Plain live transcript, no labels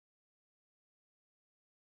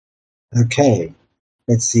Okay,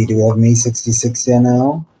 let's see. Do we have me 66 here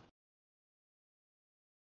now?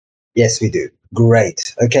 Yes, we do.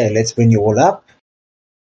 Great. Okay, let's bring you all up.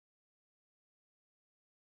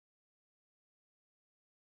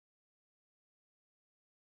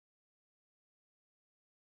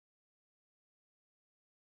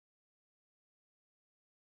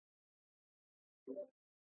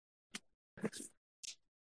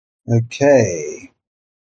 Okay,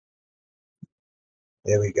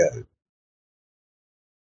 there we go.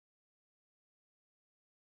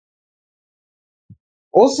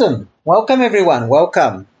 Awesome. Welcome, everyone.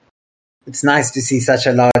 Welcome. It's nice to see such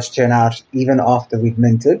a large turnout even after we've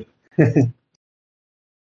minted.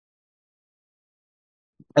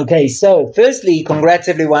 Okay, so firstly, congrats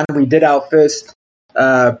everyone. We did our first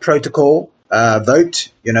protocol vote.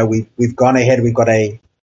 You know, we've gone ahead. We've got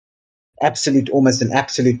almost an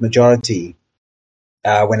absolute majority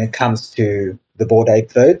when it comes to the Bored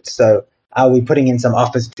Ape vote. So we're putting in some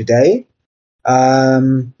offers today.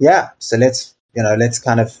 So let's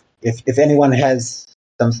kind of, if anyone has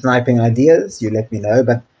some sniping ideas, you let me know.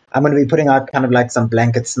 But I'm going to be putting out kind of like some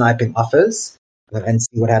blanket sniping offers and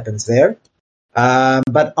see what happens there.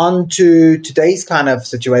 But on to today's kind of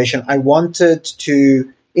situation, I wanted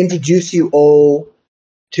to introduce you all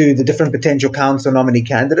to the different potential council nominee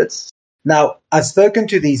candidates. Now, I've spoken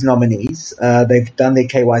to these nominees. They've done their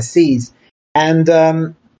KYCs. And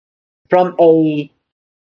from a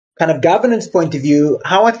kind of governance point of view,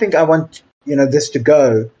 how I think I want this to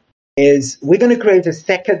go is we're going to create a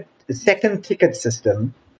second ticket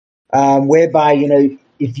system whereby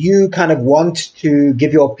if you kind of want to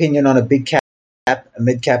give your opinion on a big cap, a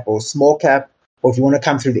mid cap, or small cap, or if you want to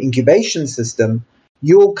come through the incubation system,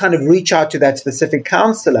 you'll kind of reach out to that specific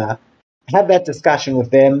councillor, have that discussion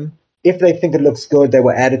with them. If they think it looks good, they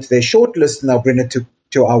will add it to their shortlist and they'll bring it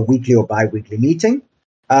to our weekly or bi-weekly meeting.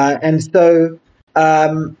 And so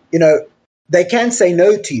they can say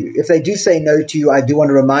no to you. If they do say no to you, I do want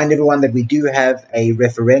to remind everyone that we do have a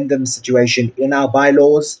referendum situation in our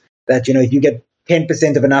bylaws that, if you get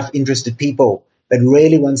 10% of enough interested people that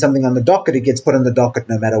really want something on the docket, it gets put on the docket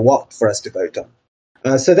no matter what for us to vote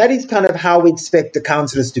on. So that is kind of how we expect the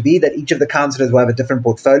councillors to be, that each of the councillors will have a different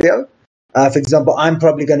portfolio. For example, I'm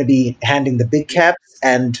probably going to be handling the big caps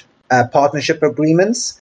and partnership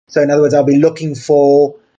agreements. So in other words, I'll be looking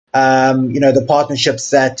for the partnerships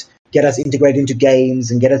that get us integrated into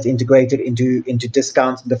games and get us integrated into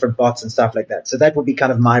discounts and different bots and stuff like that. So that will be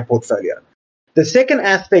kind of my portfolio. The second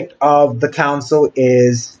aspect of the council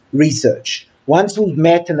is research. Once we've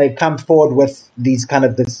met and they've come forward with these kind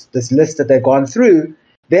of this list that they've gone through,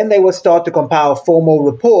 then they will start to compile a formal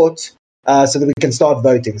report so that we can start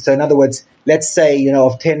voting. So in other words, let's say,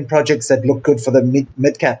 of 10 projects that look good for the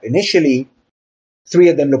mid cap initially, 3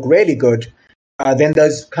 of them look really good. Then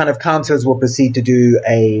those kind of councillors will proceed to do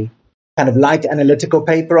a kind of light analytical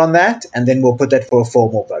paper on that, and then we'll put that for a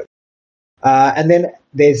formal vote. And then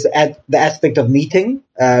there's the aspect of meeting,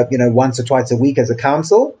 once or twice a week as a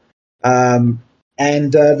council. And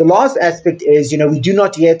the last aspect is, we do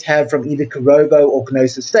not yet have from either Kurobo or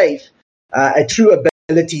Kenosa Safe a true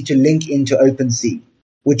ability to link into OpenSea,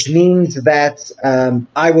 which means that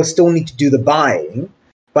I will still need to do the buying.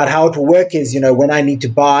 But how it will work is, when I need to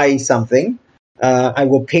buy something, I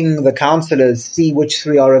will ping the councillors, see which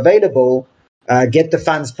 3 are available, get the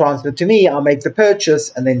funds transferred to me, I'll make the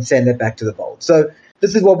purchase, and then send it back to the vault. So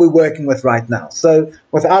this is what we're working with right now. So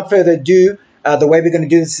without further ado, the way we're going to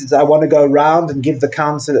do this is I want to go around and give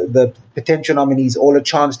the potential nominees all a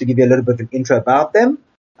chance to give you a little bit of an intro about them.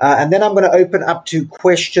 And then I'm going to open up to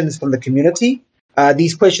questions from the community.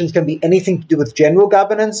 These questions can be anything to do with general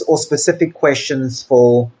governance or specific questions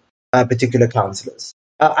for particular councillors.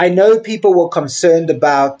 I know people were concerned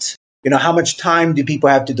about, how much time do people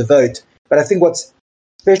have to devote? But I think what's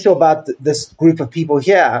special about this group of people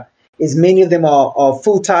here is many of them are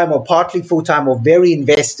full-time or partly full-time or very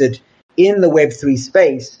invested in the Web3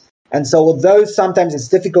 space. And so although sometimes it's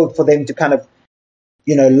difficult for them to kind of,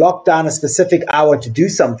 lock down a specific hour to do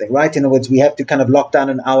something, right? In other words, we have to kind of lock down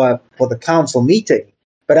an hour for the council meeting.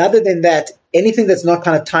 But other than that, anything that's not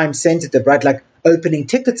kind of time sensitive, right? Like opening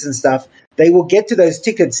tickets and stuff, they will get to those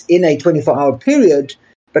tickets in a 24-hour period,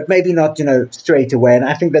 but maybe not, straight away. And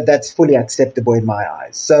I think that that's fully acceptable in my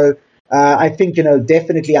eyes. So I think,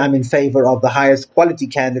 definitely I'm in favor of the highest quality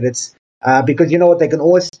candidates because you know what, they can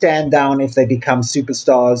always stand down if they become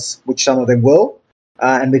superstars, which some of them will.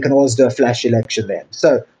 And we can always do a flash election then.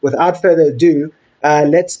 So without further ado,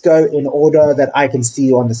 let's go in order that I can see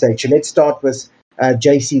you on the stage. So let's start with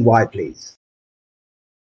JCY, please.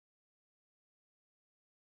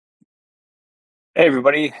 Hey,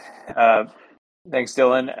 everybody. Thanks,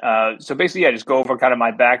 Dylan. So basically, yeah, just go over kind of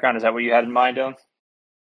my background. Is that what you had in mind, Dylan?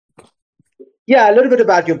 Yeah, a little bit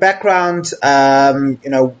about your background, kind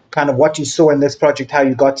of what you saw in this project, how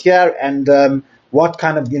you got here, and what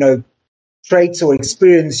kind of, traits or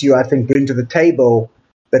experience you, I think, bring to the table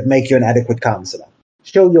that make you an adequate counselor.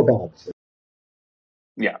 Show your badge.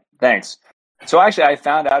 Yeah, thanks. So actually, I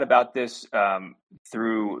found out about this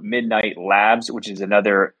through Midnight Labs, which is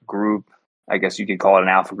another group. I guess you could call it an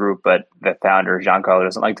alpha group, but the founder, Giancarlo,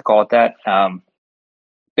 doesn't like to call it that.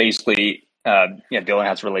 Basically, Dylan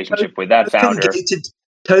has a relationship with that Token founder. gated,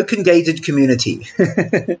 token gated community.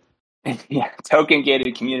 Yeah, token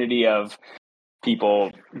gated community of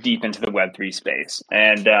people deep into the Web3 space.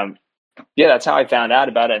 And yeah, that's how I found out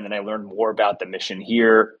about it. And then I learned more about the mission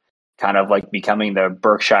here, kind of like becoming the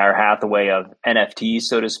Berkshire Hathaway of NFTs,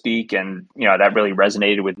 so to speak. And, that really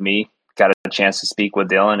resonated with me. Got a chance to speak with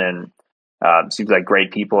Dylan, and seems like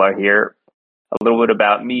great people are here. A little bit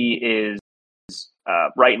about me is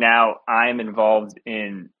right now I'm involved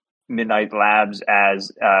in Midnight Labs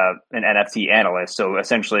as an NFT analyst. So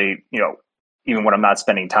essentially, even when I'm not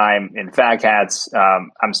spending time in Fat Cats,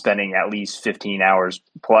 I'm spending at least 15 hours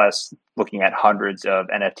plus looking at hundreds of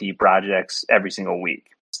NFT projects every single week.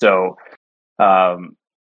 So,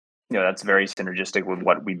 that's very synergistic with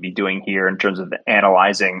what we'd be doing here in terms of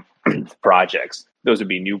analyzing projects. Those would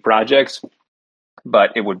be new projects,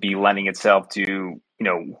 but it would be lending itself to,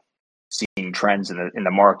 seeing trends in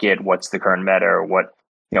the market, what's the current meta, or what,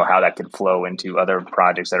 how that could flow into other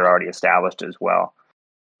projects that are already established as well.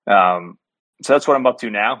 So that's what I'm up to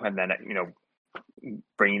now, and then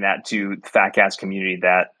bringing that to the Fat Cats community,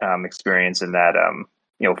 that experience and that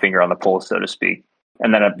finger on the pulse, so to speak.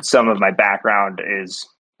 And then some of my background is,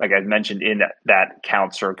 like I mentioned, in that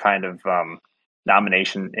counselor kind of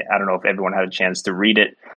nomination. I don't know if everyone had a chance to read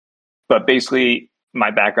it, but basically my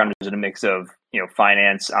background is in a mix of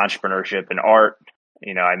finance, entrepreneurship, and art.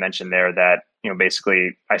 I mentioned there that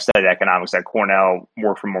basically I studied economics at Cornell,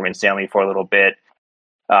 worked for Morgan Stanley for a little bit,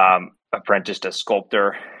 apprenticed a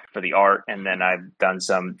sculptor for the art, and then I've done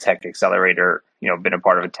some tech accelerator, been a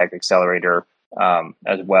part of a tech accelerator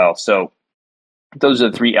as well. So those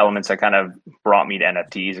are the three elements that kind of brought me to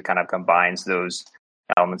NFTs. It kind of combines those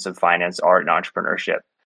elements of finance, art, and entrepreneurship.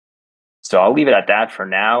 So I'll leave it at that for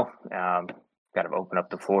now. Kind of open up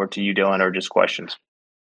the floor to you, Dylan, or just questions.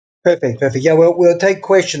 Perfect. Yeah, we'll take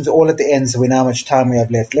questions all at the end, so we know how much time we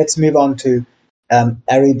have left. Let's move on to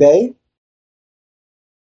Ari Bay.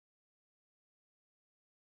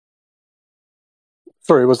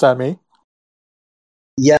 Sorry, was that me?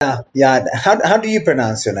 Yeah. How do you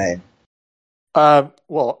pronounce your name?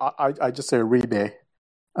 Well, I just say Rebe,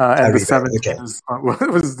 and the Ari Bay. 17 Okay. is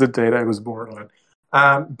was the date I was born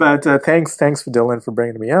on. But thanks for Dylan for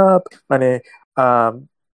bringing me up. My name,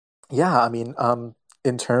 yeah, I mean,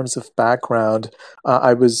 in terms of background,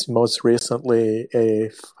 I was most recently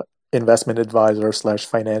a investment advisor slash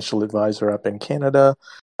financial advisor up in Canada.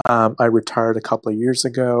 I retired a couple of years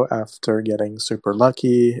ago after getting super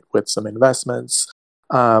lucky with some investments.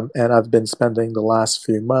 And I've been spending the last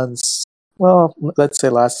few months, well, let's say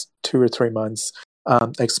last 2 or 3 months,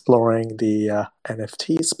 exploring the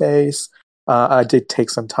NFT space. I did take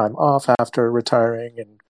some time off after retiring,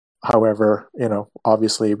 and however,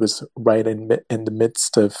 obviously it was right in the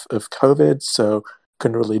midst of COVID, so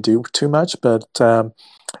couldn't really do too much. But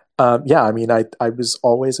yeah, I mean, I was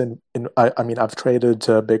always I mean, I've traded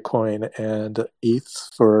Bitcoin and ETH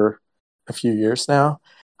for a few years now.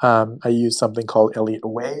 I use something called Elite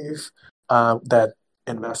Wave that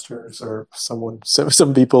investors or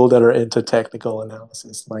some people that are into technical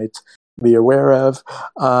analysis might be aware of.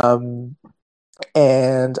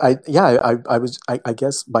 And I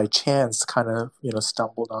guess by chance kind of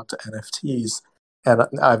stumbled onto NFTs, and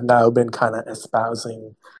I've now been kind of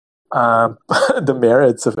espousing the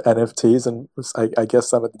merits of NFTs, and I guess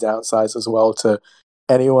some of the downsides as well to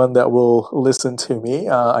anyone that will listen to me.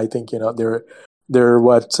 I think they're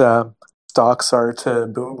what stocks are to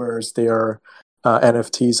boomers. They are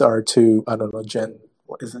NFTs are to, I don't know,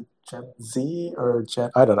 what is it, Gen Z or Gen,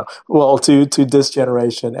 I don't know. Well, to this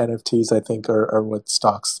generation, NFTs I think are what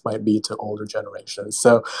stocks might be to older generations.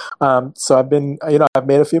 So I've been I've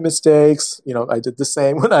made a few mistakes. I did the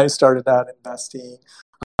same when I started out investing.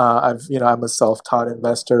 I'm a self-taught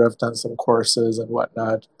investor. I've done some courses and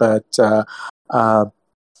whatnot, but uh,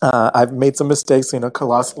 I've made some mistakes.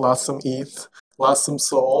 Lost some ETH, lost some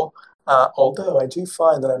soul. Although I do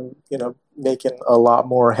find that I'm, making a lot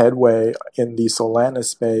more headway in the Solana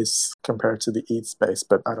space compared to the ETH space.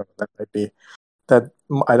 But I don't know. That might be that.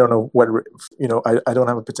 I don't know I don't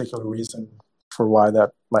have a particular reason for why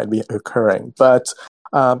that might be occurring. But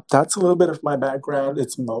That's a little bit of my background.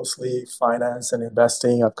 It's mostly finance and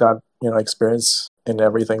investing. I've got experience in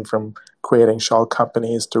everything from creating shell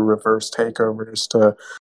companies to reverse takeovers to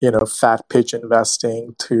fat pitch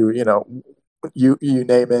investing to you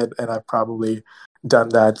name it, and I've probably done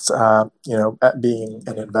that. At being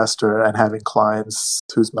an investor and having clients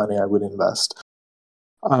whose money I would invest.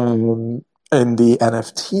 In the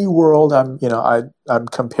NFT world, I'm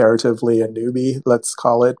comparatively a newbie, let's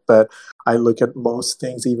call it, but I look at most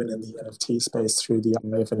things, even in the NFT space, through the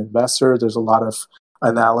eye of an investor. There's a lot of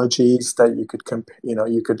analogies that you could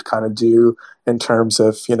kind of do in terms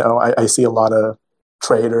of, I see a lot of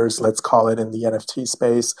traders, let's call it, in the NFT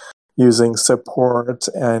space using support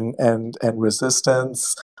and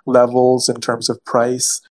resistance levels in terms of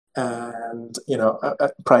price and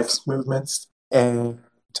price movements. And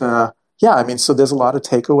yeah, I mean, so there's a lot of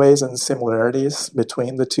takeaways and similarities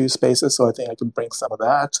between the two spaces. So I think I can bring some of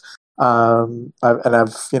that.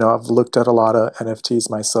 I've looked at a lot of NFTs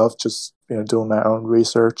myself, just doing my own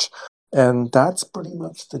research, and that's pretty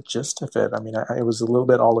much the gist of it. I mean, I was a little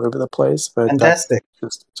bit all over the place, but Fantastic.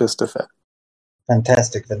 That's just of it.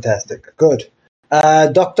 Fantastic. Good.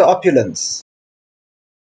 Dr. Opulence.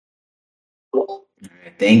 All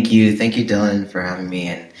right, thank you, Dylan, for having me,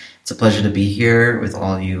 and it's a pleasure to be here with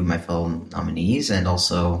all you, my fellow nominees, and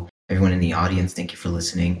also everyone in the audience. Thank you for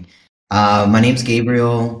listening. My name's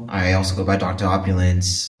Gabriel. I also go by Dr.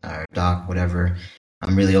 Opulence, or Doc, whatever.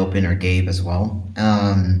 I'm really open, or Gabe as well.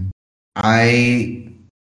 I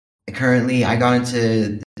got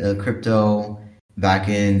into crypto back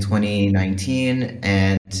in 2019,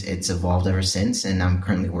 and it's evolved ever since. And I'm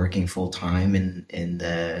currently working full time in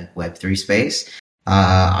the Web3 space.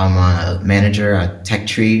 I'm a manager at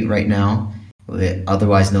TechTree right now,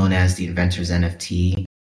 otherwise known as the Inventors NFT,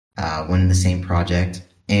 one in the same project.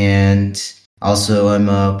 And also, I'm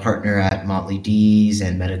a partner at Motley D's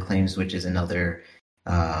and MetaClaims, which is another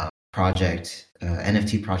project,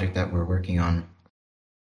 NFT project that we're working on.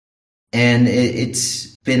 And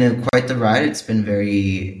it's been quite the ride. It's been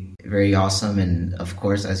very, very awesome. And of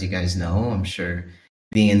course, as you guys know, I'm sure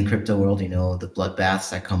being in the crypto world, the bloodbaths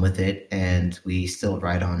that come with it, and we still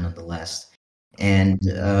ride on nonetheless. And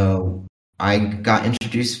I got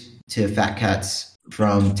introduced to Fat Cats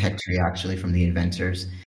from TechTree, actually, from the Inventors.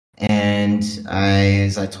 And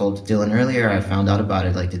as I told Dylan earlier, I found out about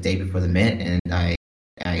it like the day before the Mint, and I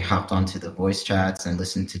hopped onto the voice chats and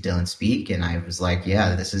listened to Dylan speak, and I was like,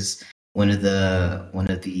 yeah, this is one of the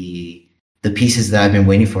pieces that I've been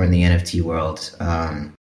waiting for in the NFT world.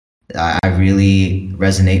 I really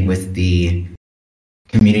resonate with the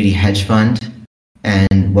community hedge fund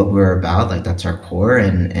and what we're about. Like, that's our core,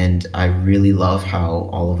 and I really love how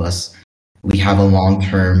all of us, we have a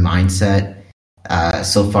long-term mindset,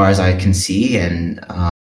 so far as I can see, and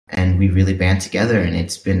we really band together, and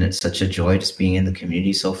it's been such a joy just being in the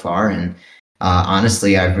community so far. And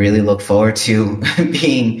honestly, I really look forward to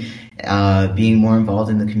being more involved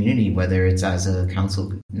in the community, whether it's as a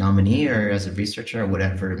council nominee or as a researcher or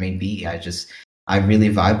whatever it may be. I really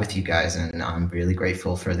vibe with you guys, and I'm really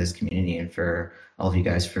grateful for this community and for all of you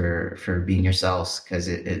guys for being yourselves, because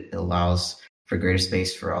it allows for greater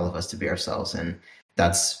space for all of us to be ourselves. And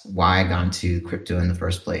that's why I got into crypto in the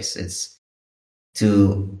first place. It's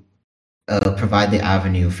to provide the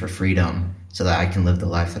avenue for freedom so that I can live the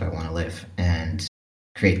life that I want to live and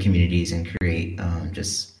create communities and create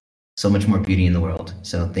just so much more beauty in the world.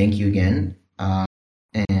 So thank you again.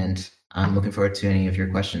 And I'm looking forward to any of your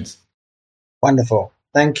questions. Wonderful.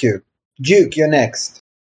 Thank you. Duke, you're next.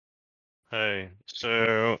 Hey,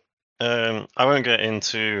 so I won't get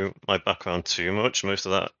into my background too much. Most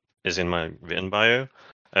of that is in my written bio.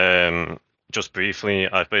 Just briefly,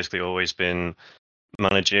 I've basically always been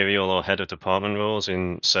managerial or head of department roles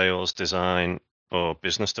in sales, design, or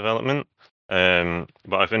business development. But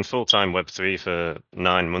I've been full-time Web3 for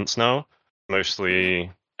 9 months now,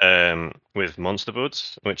 mostly with Monster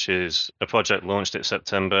Buds, which is a project launched in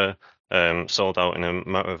September, sold out in a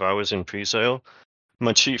matter of hours in pre-sale.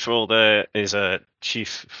 My chief role there is a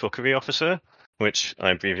chief fuckery officer, which I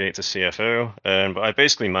abbreviate to CFO. But I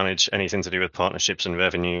basically manage anything to do with partnerships and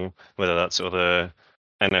revenue, whether that's other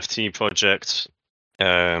NFT projects,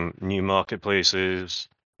 new marketplaces,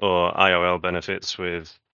 or IRL benefits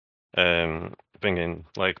with bringing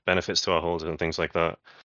like benefits to our holders and things like that.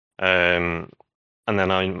 And then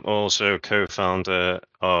I'm also co-founder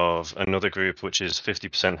of another group, which is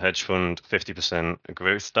 50% hedge fund, 50%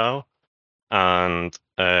 growth DAO. And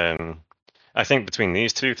I think between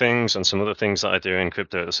these two things and some other things that I do in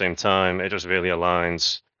crypto at the same time, it just really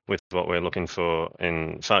aligns with what we're looking for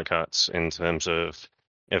in Fat Cats in terms of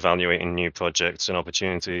evaluating new projects and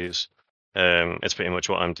opportunities. It's pretty much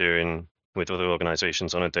what I'm doing with other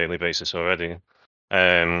organizations on a daily basis already.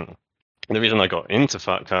 The reason I got into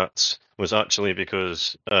Fat Cats was actually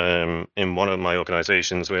because in one of my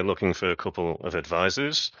organizations, we're looking for a couple of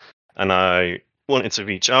advisors, and I wanted to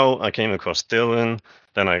reach out. I came across Dylan,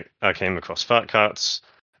 then I came across Fat Cats.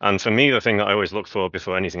 And for me, the thing that I always look for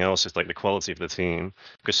before anything else is like the quality of the team,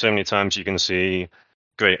 because so many times you can see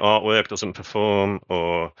great artwork doesn't perform,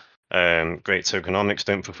 or great tokenomics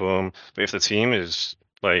don't perform. But if the team is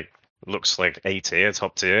like looks like A tier,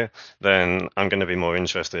 top tier, then I'm going to be more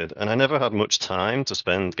interested. And I never had much time to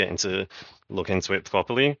spend getting to look into it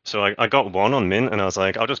properly. So I got one on Mint, and I was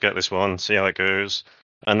like, I'll just get this one, see how it goes.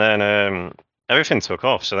 And then everything took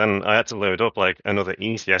off. So then I had to load up like another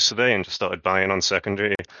ETH yesterday and just started buying on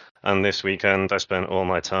secondary. And this weekend I spent all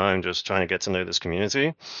my time just trying to get to know this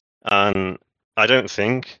community. And I don't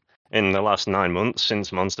think in the last 9 months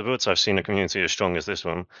since Monster Votes I've seen a community as strong as this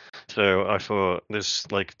one. So I thought this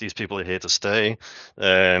like these people are here to stay.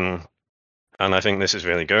 And I think this is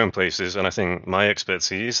really going places. And I think my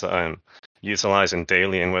expertise that I'm utilizing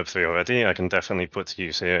daily in Web3 already, I can definitely put to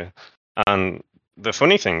use here. And the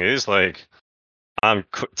funny thing is, like,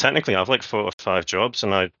 technically I have like 4 or 5 jobs,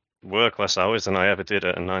 and I work less hours than I ever did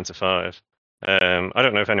at a 9 to 5. I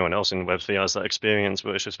don't know if anyone else in Web3 has that experience,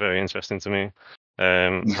 but it's just very interesting to me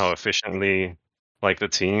how efficiently like the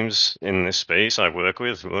teams in this space I work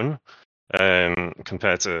with run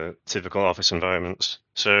compared to typical office environments.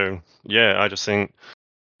 So yeah, I just think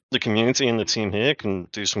the community and the team here can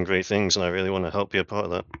do some great things, and I really want to help be a part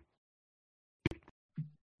of that.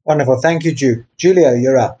 Wonderful. Thank you, Julio,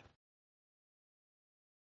 you're up.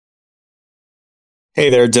 Hey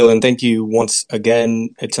there, Dylan. Thank you once again.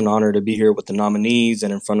 It's an honor to be here with the nominees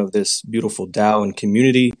and in front of this beautiful DAO and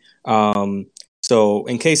community. So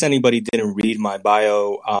in case anybody didn't read my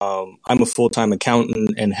bio, I'm a full-time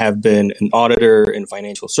accountant and have been an auditor in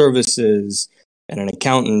financial services and an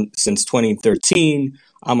accountant since 2013.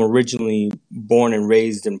 I'm originally born and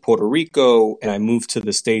raised in Puerto Rico, and I moved to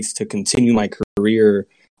the States to continue my career,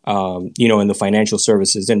 in the financial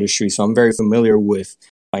services industry. So I'm very familiar with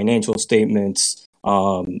financial statements,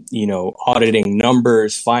 auditing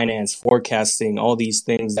numbers, finance, forecasting, all these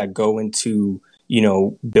things that go into,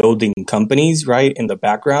 building companies, right, in the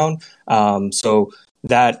background. So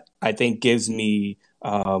that, I think, gives me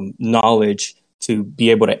knowledge to be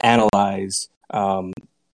able to analyze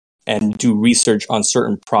and do research on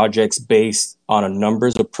certain projects based on a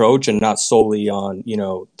numbers approach and not solely on,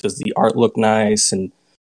 does the art look nice and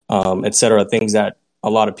et cetera, things that a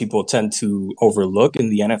lot of people tend to overlook in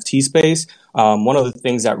the NFT space. One of the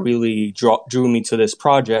things that really drew me to this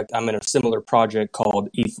project, I'm in a similar project called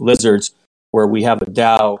ETH Lizards, where we have a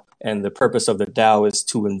DAO, and the purpose of the DAO is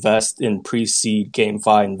to invest in pre-seed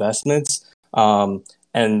GameFi investments.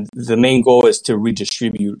 And the main goal is to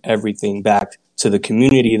redistribute everything back to the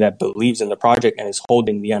community that believes in the project and is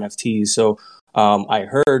holding the NFTs. So I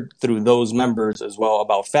heard through those members as well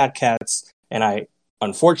about Fat Cats, and I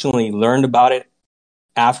unfortunately learned about it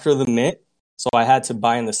after the mint. So I had to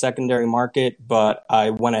buy in the secondary market, but I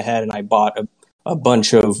went ahead and I bought a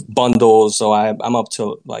bunch of bundles. So I'm up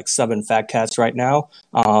to like 7 Fat Cats right now.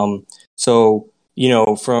 So,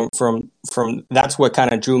 from that's what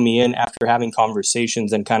kind of drew me in after having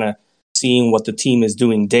conversations and kind of seeing what the team is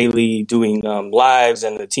doing daily, doing lives,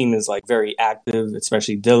 and the team is like very active,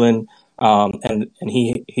 especially Dylan. And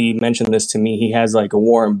he mentioned this to me. He has like a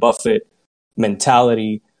Warren Buffett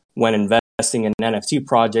mentality when investing in NFT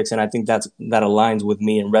projects, and I think that aligns with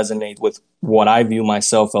me and resonates with what I view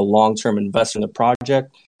myself a long-term investor in the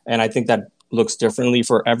project. And I think that looks differently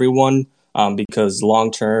for everyone because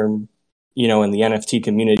long-term, in the NFT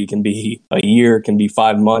community can be a year, can be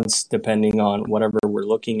 5 months, depending on whatever we're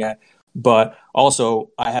looking at. But also,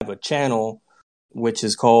 I have a channel which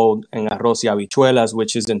is called En Arroz y Habichuelas,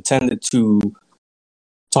 which is intended to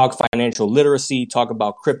talk financial literacy, talk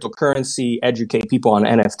about cryptocurrency, educate people on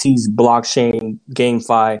NFTs, blockchain,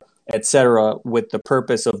 GameFi, etc., with the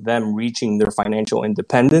purpose of them reaching their financial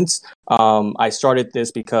independence. I started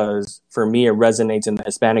this because for me, it resonates in the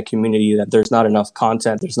Hispanic community that there's not enough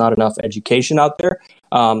content, there's not enough education out there.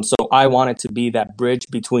 So I wanted to be that bridge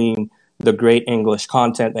between the great English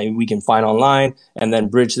content that we can find online and then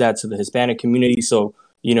bridge that to the Hispanic community. So,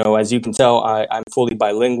 as you can tell, I'm fully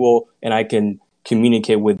bilingual and I can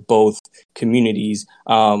communicate with both communities.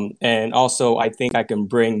 And also, I think I can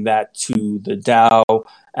bring that to the DAO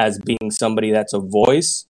as being somebody that's a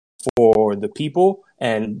voice for the people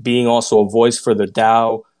and being also a voice for the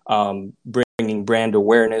DAO, bringing brand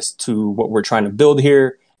awareness to what we're trying to build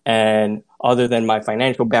here. And other than my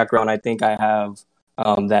financial background, I think I have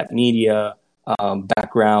that media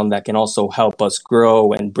background that can also help us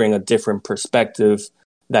grow and bring a different perspective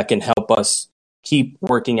that can help us keep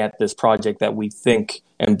working at this project that we think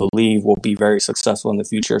and believe will be very successful in the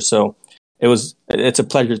future. So it's a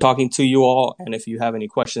pleasure talking to you all. And if you have any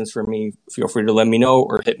questions for me, feel free to let me know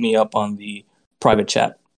or hit me up on the private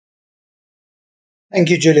chat. Thank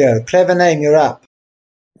you, Julio. Clever name, you're up.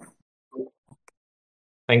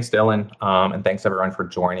 Thanks, Dylan. And thanks everyone for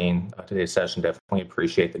joining today's session. Definitely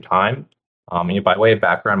appreciate the time. By way of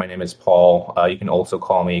background, my name is Paul. You can also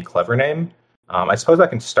call me Clever Name. I suppose I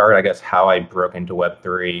can start, I guess, how I broke into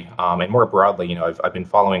Web3. And more broadly, I've been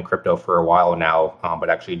following crypto for a while now, but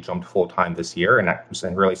actually jumped full-time this year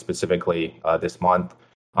and really specifically this month.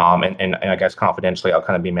 And I guess confidentially, I'll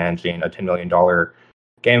kind of be managing a $10 million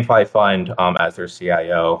GameFi fund as their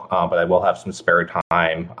CIO, but I will have some spare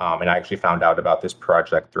time. And I actually found out about this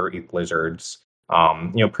project through ETH Lizards.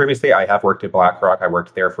 Previously I have worked at BlackRock. I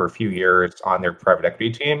worked there for a few years on their private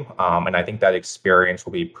equity team. And I think that experience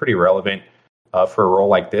will be pretty relevant for a role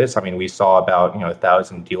like this. I mean, we saw about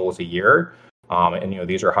 1,000 deals a year, and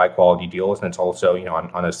these are high quality deals, and it's also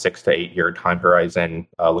on a 6 to 8 year time horizon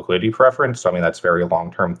liquidity preference. So I mean that's very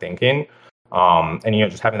long term thinking. And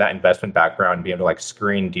just having that investment background, being able to like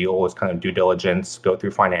screen deals, kind of due diligence, go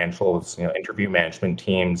through financials, interview management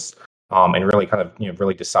teams, and really kind of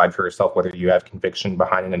really decide for yourself whether you have conviction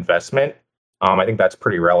behind an investment. I think that's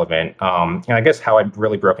pretty relevant. And I guess how I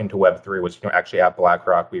really broke into Web3 was, actually at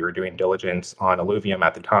BlackRock, we were doing diligence on Illuvium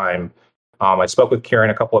at the time. I spoke with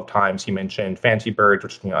Kieran a couple of times. He mentioned Fancy Birds,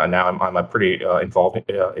 which now I'm a pretty involved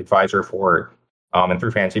advisor for. And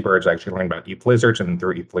through Fancy Birds, I actually learned about ETH Lizards, and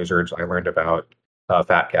through ETH Lizards, I learned about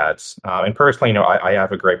Fat Cats. And personally, I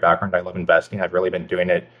have a great background. I love investing. I've really been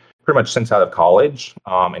doing it pretty much since out of college.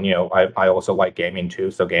 And I also like gaming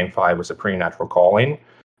too. So GameFi was a pretty natural calling.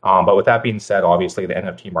 But with that being said, obviously the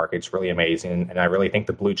NFT market's really amazing, and I really think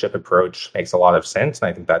the blue chip approach makes a lot of sense, and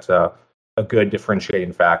I think that's a good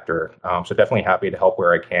differentiating factor. So definitely happy to help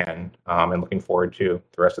where I can, and looking forward to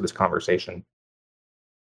the rest of this conversation.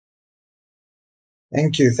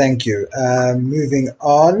 Thank you. Moving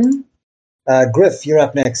on. Griff, you're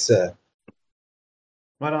up next, sir.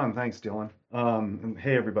 Right on. Thanks, Dylan. And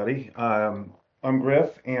hey, everybody. I'm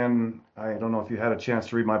Griff, and I don't know if you had a chance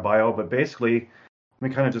to read my bio, but basically, let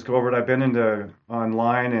me kind of just go over it. I've been into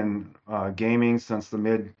online and gaming since the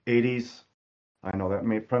mid 80s. I know that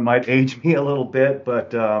might age me a little bit, but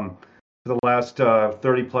for the last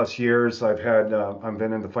 30 plus years, I've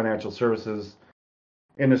been in the financial services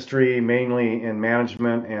industry, mainly in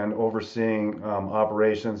management and overseeing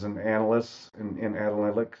operations and analysts in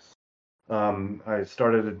analytics. I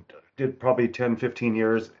did probably 10, 15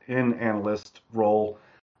 years in analyst role,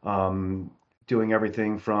 doing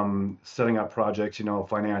everything from setting up projects,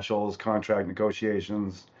 financials, contract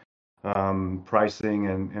negotiations, pricing,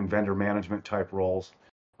 and vendor management type roles.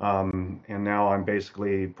 And now I'm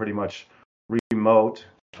basically pretty much remote,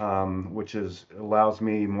 which allows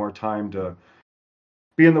me more time to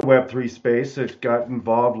be in the Web3 space. I got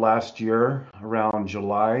involved last year around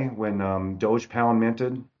July when Doge Pound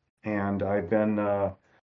minted, and I've been a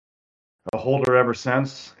holder ever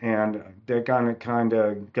since. And that kind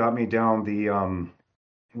of got me down the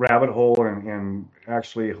rabbit hole and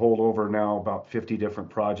actually hold over now about 50 different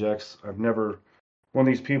projects. I've never one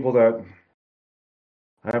of these people that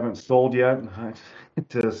I haven't sold yet,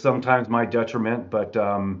 to sometimes my detriment, but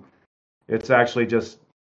it's actually just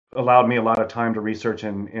allowed me a lot of time to research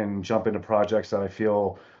and jump into projects that I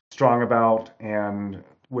feel strong about, and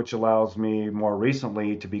which allows me more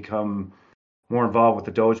recently to become more involved with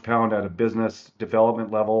the Doge Pound at a business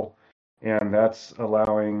development level. And that's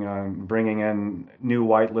allowing bringing in new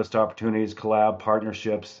whitelist opportunities, collab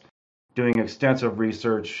partnerships, doing extensive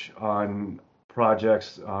research on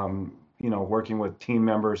projects, working with team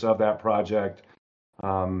members of that project,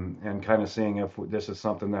 and kind of seeing if this is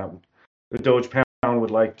something that the Doge Pound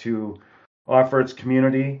would like to offer its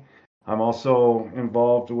community. I'm also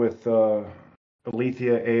involved with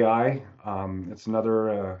Alethea AI. It's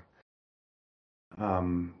another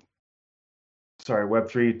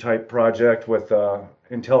Web3 type project with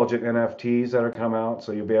intelligent NFTs that are come out.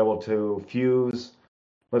 So you'll be able to fuse,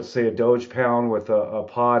 let's say, a Doge Pound with a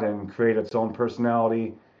pod and create its own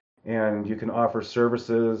personality. And you can offer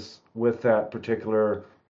services with that particular,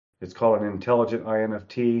 it's called an intelligent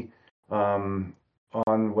INFT,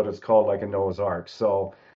 on what is called like a Noah's Ark.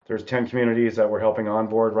 So there's 10 communities that we're helping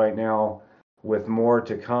onboard right now, with more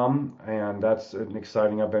to come. And that's an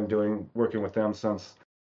exciting, I've been working with them since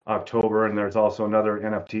October, and there's also another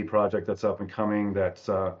NFT project that's up and coming that's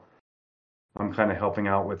I'm kind of helping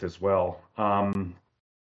out with as well.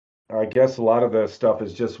 I guess a lot of the stuff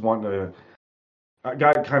is just wanting to I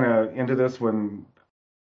got kind of into this when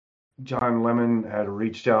John Lemon had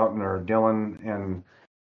reached out or Dylan and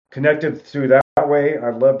connected through that way.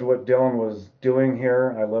 I loved what Dylan was doing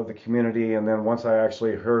here. I love the community. And then once I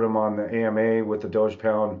actually heard him on the AMA with the Doge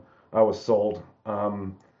Pound, I was sold.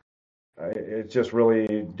 It just really,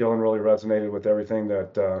 Dylan really resonated with everything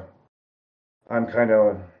that I'm kind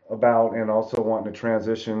of about, and also wanting to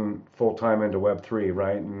transition full time into Web3,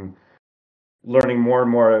 right? And learning more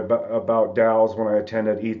and more about DAOs when I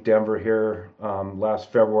attended ETH Denver here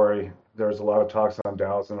last February. There's a lot of talks on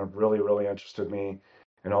DAOs, and it really, really interested me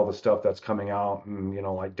and all the stuff that's coming out, and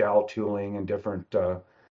like DAO tooling and different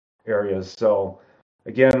areas. So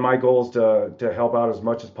again, my goal is to help out as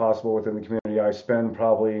much as possible within the community.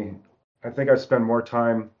 I think I spend more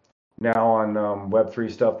time now on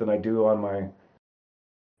Web3 stuff than I do on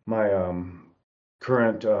my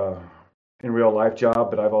current in real life job,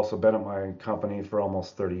 but I've also been at my company for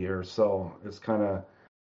almost 30 years. So it's kind of,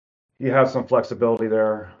 you have some flexibility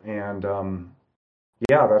there. And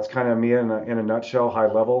yeah, that's kind of me in a nutshell,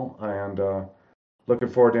 high level. And looking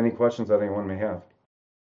forward to any questions that anyone may have.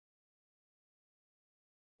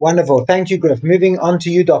 Wonderful. Thank you, Griff. Moving on to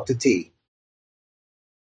you, Dr. T.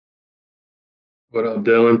 What up,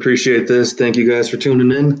 Dylan? Appreciate this. Thank you guys for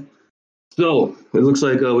tuning in. So it looks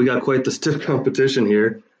like we got quite the stiff competition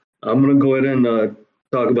here. I'm gonna go ahead and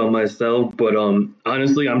talk about myself, but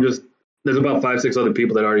honestly, there's about 5, 6 other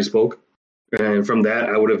people that already spoke, and from that,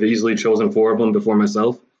 I would have easily chosen 4 of them before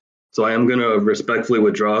myself. So I am gonna respectfully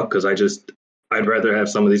withdraw because I'd rather have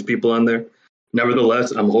some of these people on there.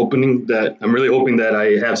 Nevertheless, I'm really hoping that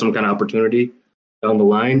I have some kind of opportunity down the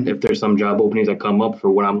line if there's some job openings that come up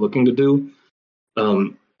for what I'm looking to do.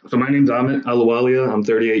 So my name's Amit Alawalia. I'm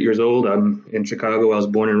 38 years old. I'm in Chicago. I was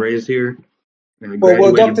born and raised here.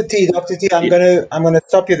 Well, Dr. T, I'm gonna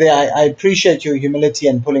stop you there. I appreciate your humility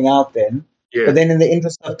and pulling out then. Yeah. But then in the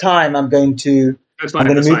interest of time, I'm going to That's fine.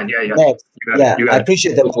 That's fine. Yeah. next. You got I it.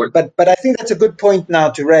 appreciate that. But I think that's a good point now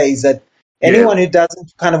to raise, that anyone who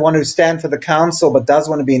doesn't kind of want to stand for the council but does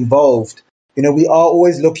want to be involved, we are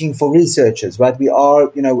always looking for researchers, right? We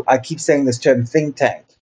are, I keep saying this term, think tank.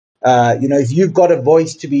 If you've got a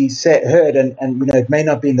voice to be heard, and it may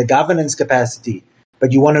not be in the governance capacity,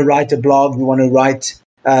 but you want to write a blog, you want to write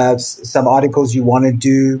some articles, you want to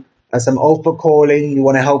do some open calling, you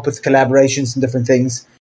want to help with collaborations and different things,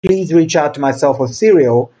 please reach out to myself or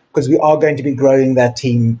Serial, because we are going to be growing that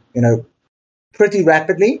team, pretty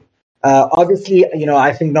rapidly. Obviously,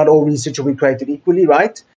 I think not all research will be created equally,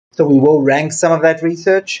 right? So we will rank some of that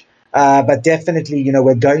research. But definitely,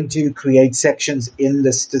 we're going to create sections in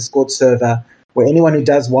this Discord server where anyone who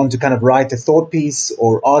does want to kind of write a thought piece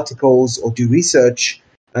or articles or do research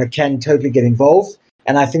can totally get involved.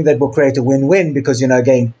 And I think that will create a win-win because,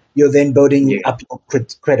 again, you're then building up your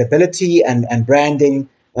credibility and branding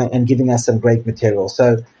and giving us some great material.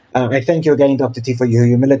 So I thank you again, Dr. T, for your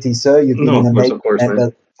humility, sir. You've been an amazing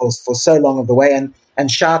member for so long of the way. And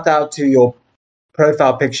shout out to your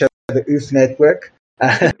profile picture, the OOF Network.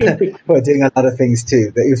 We're doing a lot of things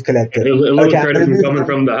too, the OOF Collective. A little credit from coming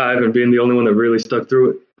from the Hive and being the only one that really stuck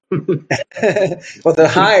through it. Well, the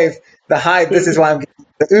Hive, this is why I'm getting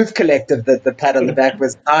the OOF Collective, the pat on the back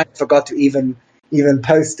was I forgot to even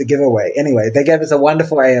post the giveaway. Anyway, they gave us a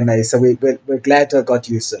wonderful AMA, so we're glad to have got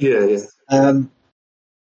you, sir. Yeah.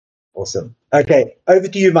 Awesome. Okay, over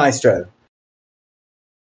to you, Maestro.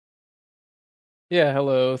 Yeah,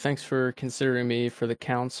 hello. Thanks for considering me for the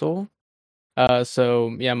council. My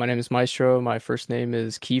name is Maestro. My first name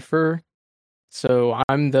is Kiefer. So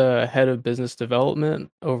I'm the head of business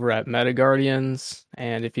development over at MetaGuardians.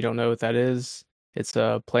 And if you don't know what that is, it's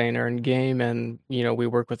a play and earn game. And, we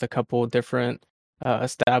work with a couple of different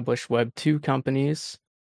established Web 2 companies.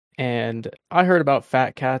 And I heard about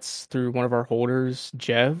Fat Cats through one of our holders,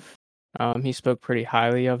 Jev. He spoke pretty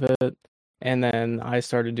highly of it. And then I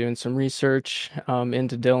started doing some research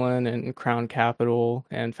into Dylan and Crown Capital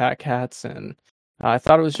and Fat Cats, and I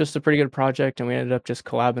thought it was just a pretty good project, and we ended up just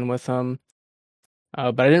collabing with them.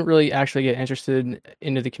 But I didn't really actually get interested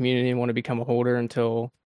into the community and want to become a holder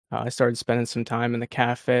until I started spending some time in the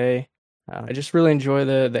cafe. I just really enjoy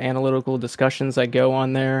the analytical discussions that go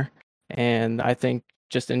on there, and I think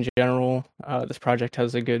just in general, this project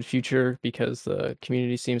has a good future because the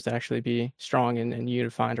community seems to actually be strong and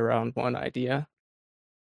unified around one idea.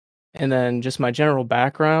 And then just my general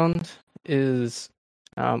background is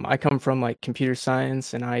I come from like computer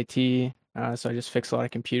science and IT, so I just fix a lot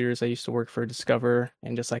of computers. I used to work for Discover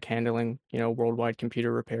and just like handling, worldwide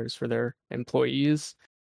computer repairs for their employees.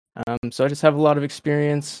 So I just have a lot of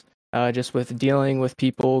experience just with dealing with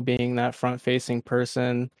people, being that front-facing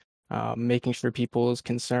person, making sure people's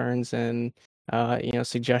concerns and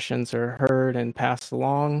suggestions are heard and passed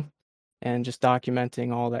along, and just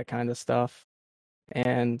documenting all that kind of stuff.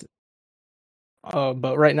 And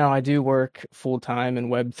but right now I do work full time in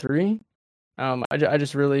Web3. I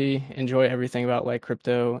just really enjoy everything about like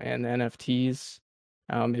crypto and NFTs.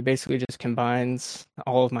 It basically just combines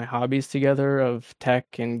all of my hobbies together of tech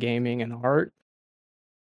and gaming and art.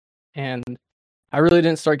 And I really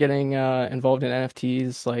didn't start getting involved in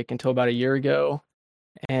NFTs like until about a year ago.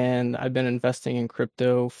 And I've been investing in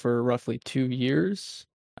crypto for roughly 2 years.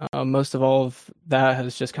 Most of all of that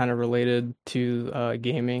has just kind of related to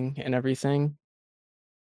gaming and everything.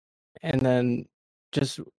 And then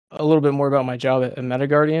just a little bit more about my job at Meta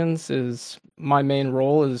Guardians is my main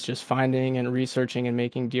role is just finding and researching and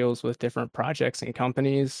making deals with different projects and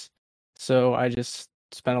companies. So I just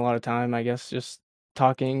spend a lot of time, I guess, just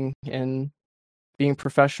talking and being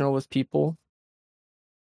professional with people.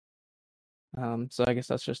 So I guess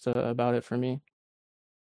that's just about it for me.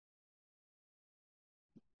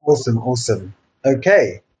 Awesome.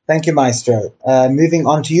 Okay. Thank you, Maestro. Moving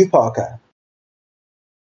on to you, Parker.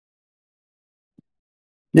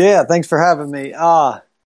 Yeah, thanks for having me. Yeah,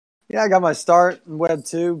 I got my start in Web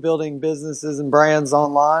 2, building businesses and brands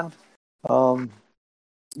online, and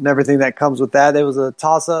everything that comes with that. It was a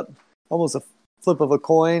toss-up, almost a flip of a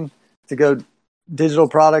coin to go digital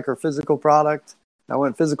product or physical product. I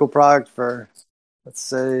went physical product for, let's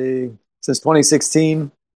say, since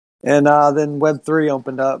 2016. And then Web3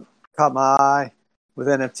 opened up, caught my eye with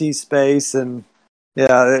NFT space. And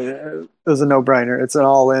yeah, it was a no-brainer. It's an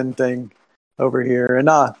all-in thing over here. And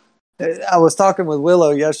I was talking with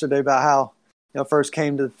Willow yesterday about how first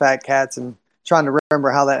came to the Fat Cats and trying to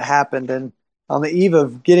remember how that happened. And on the eve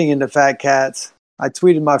of getting into Fat Cats, I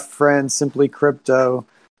tweeted my friend Simply Crypto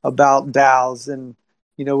about DAOs. And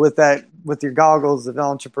with your goggles of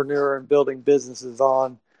entrepreneur and building businesses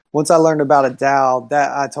on, once I learned about a DAO,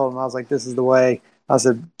 that I told him, I was like, this is the way. I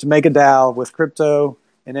said, to make a DAO with crypto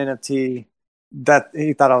and NFT, that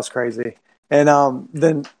he thought I was crazy. And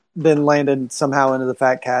then landed somehow into the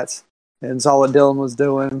Fat Cats and saw what Dylan was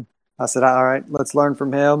doing. I said, all right, let's learn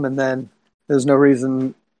from him. And then there's no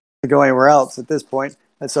reason to go anywhere else at this point.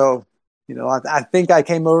 And so, I think I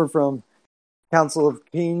came over from Council of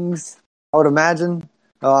Kings, I would imagine.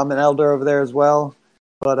 I'm an elder over there as well,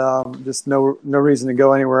 but just no reason to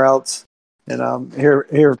go anywhere else. And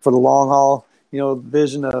here for the long haul. The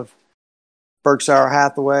vision of Berkshire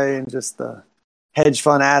Hathaway and just the hedge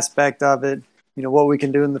fund aspect of it. What we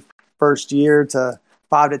can do in the first year to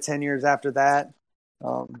 5 to 10 years after that.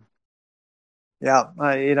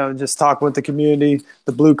 Just talk with the community,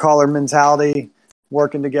 the blue collar mentality,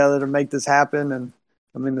 working together to make this happen. And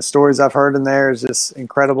I mean, the stories I've heard in there is just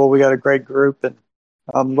incredible. We got a great group, and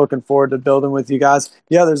I'm looking forward to building with you guys.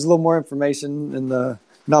 Yeah, there's a little more information in the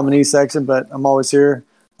nominee section, but I'm always here,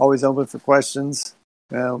 always open for questions.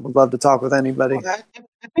 Would love to talk with anybody. I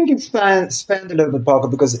think it's spanned a little bit, Parker,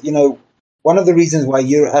 because, one of the reasons why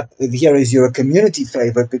you're up here is you're a community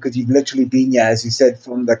favorite, because you've literally been here, as you said,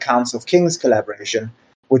 from the Council of Kings collaboration,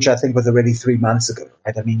 which I think was already 3 months ago,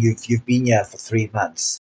 right? I mean, you've been here for 3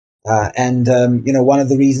 months. One of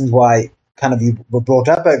the reasons why kind of you were brought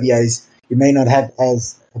up over here is you may not have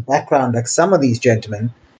as a background like some of these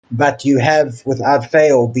gentlemen, but you have, without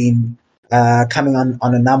fail, been coming on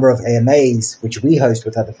a number of AMAs, which we host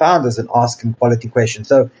with other founders, and asking quality questions.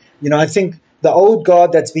 So, I think the old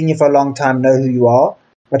guard that's been here for a long time know who you are.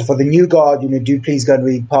 But for the new guard, do please go and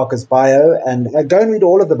read Parker's bio, and go and read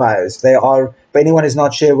all of the bios. They are, for anyone who's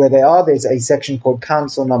not sure where they are, there's a section called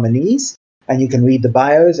Council Nominees, and you can read the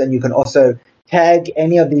bios, and you can also tag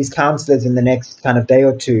any of these counselors in the next kind of day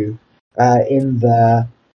or two in the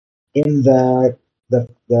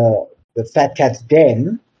Fat Cat's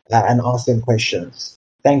den and ask them questions.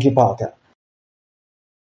 Thank you, Parker.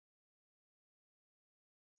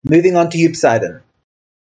 Moving on to you, Poseidon.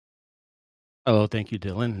 Hello, thank you,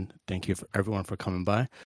 Dylan, and thank you for everyone for coming by.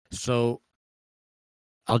 So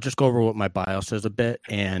I'll just go over what my bio says a bit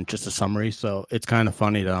and just a summary. So it's kind of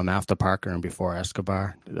funny that I'm after Parker and before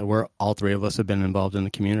Escobar. All three of us have been involved in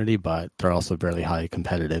the community, but they're also very highly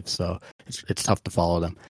competitive, so it's tough to follow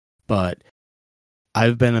them. But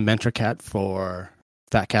I've been a mentor cat for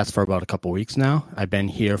Fat Cats for about a couple weeks now. I've been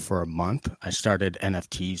here for a month. I started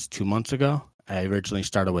NFTs 2 months ago. I originally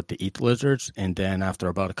started with the ETH Lizards, and then after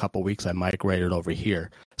about a couple weeks, I migrated over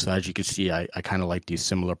here. So as you can see, I kind of like these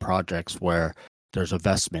similar projects where there's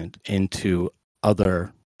investment into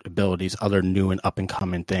other abilities, other new and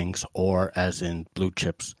up-and-coming things, or as in blue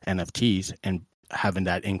chips, NFTs, and having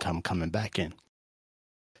that income coming back in.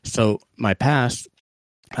 So my past,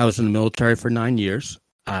 I was in the military for 9 years.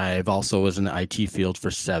 I've also was in the IT field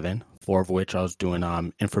for 7, 4 of which I was doing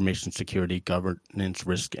information security, governance,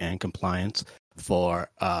 risk, and compliance for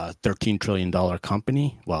a $13 trillion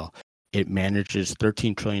company. Well, it manages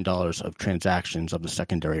 $13 trillion of transactions of the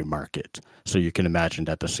secondary market. So you can imagine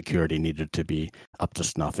that the security needed to be up to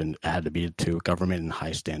snuff and it had to be to government and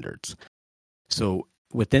high standards. So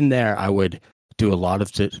within there, I would do a lot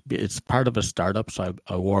of it's part of a startup, so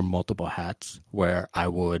I wore multiple hats where I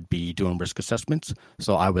would be doing risk assessments.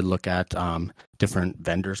 So I would look at different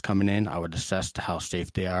vendors coming in. I would assess how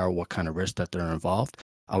safe they are, what kind of risk that they're involved.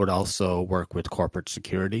 I would also work with corporate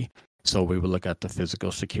security. So we would look at the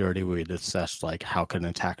physical security. We would assess like how can an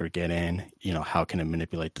attacker get in, how can it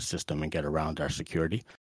manipulate the system and get around our security.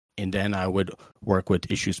 And then I would work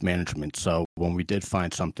with issues management. So when we did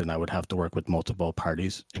find something, I would have to work with multiple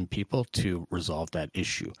parties and people to resolve that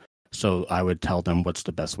issue. So I would tell them what's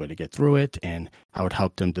the best way to get through it, and I would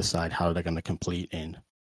help them decide how they're going to complete and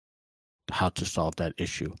how to solve that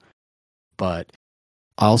issue. But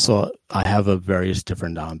also, I have a various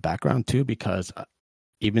different background too, because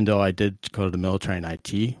even though I did go to the military and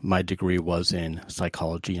IT, my degree was in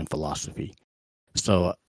psychology and philosophy.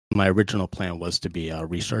 So my original plan was to be a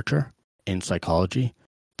researcher in psychology,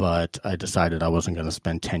 but I decided I wasn't going to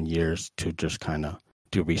spend 10 years to just kind of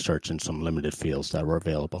do research in some limited fields that were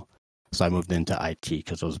available. So I moved into IT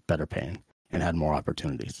because it was better paying and had more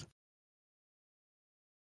opportunities.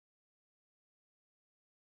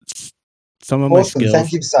 Some of my Awesome. skills.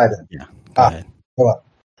 Thank you, Poseidon. Yeah, go ahead. Go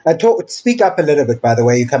on. Speak up a little bit, by the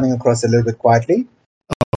way. You're coming across a little bit quietly.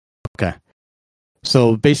 Okay.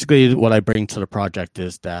 So basically what I bring to the project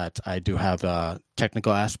is that I do have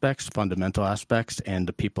technical aspects, fundamental aspects, and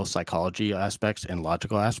the people psychology aspects and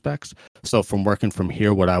logical aspects. So from working from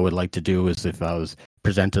here, what I would like to do is if I was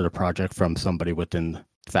presented a project from somebody within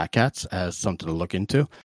Fat Cats as something to look into,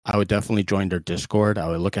 I would definitely join their Discord. I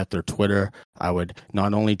would look at their Twitter. I would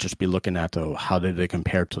not only just be looking at how did they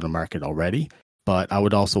compare to the market already, but I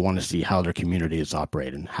would also want to see how their community is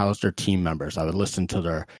operating. How's their team members? I would listen to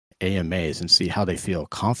their AMAs and see how they feel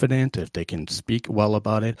confident, if they can speak well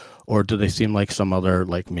about it, or do they seem like some other,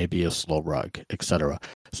 like maybe a slow rug, etc.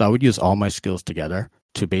 So I would use all my skills together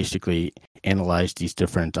to basically analyze these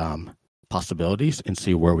different possibilities and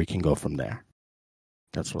see where we can go from there.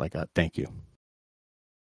 That's what I got. Thank you.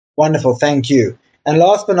 Wonderful. Thank you. And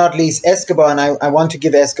last but not least, Escobar. And I want to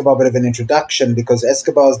give Escobar a bit of an introduction because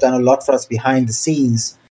Escobar has done a lot for us behind the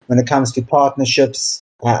scenes when it comes to partnerships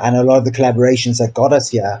and a lot of the collaborations that got us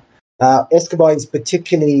here. Escobar is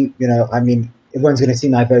particularly, everyone's going to see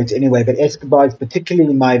my vote anyway, but Escobar is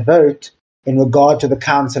particularly my vote in regard to the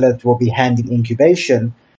council that will be handing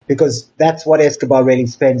incubation, because that's what Escobar really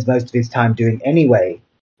spends most of his time doing anyway.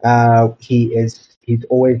 He's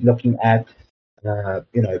always looking at,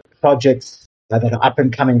 projects that are up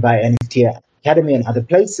and coming by NFT Academy and other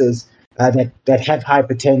places that have high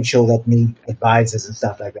potential that need advisors and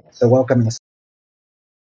stuff like that. So welcome, Escobar.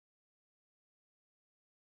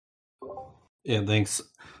 Yeah, thanks.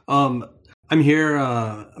 I'm here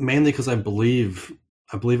mainly because I believe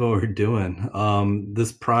what we're doing.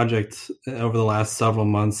 This project over the last several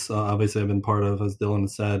months, obviously I've been part of, as Dylan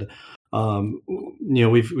said.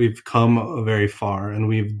 We've come very far, and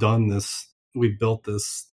we've done this. We've built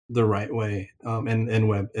this the right way in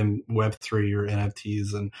Web3 or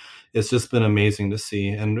NFTs, and it's just been amazing to see.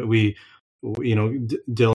 And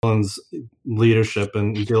Dylan's leadership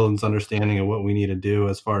and Dylan's understanding of what we need to do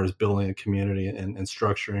as far as building a community and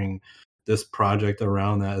structuring this project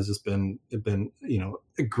around that has just been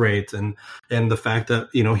great. And the fact that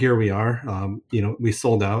here we are, we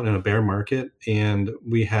sold out in a bear market, and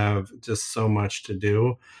we have just so much to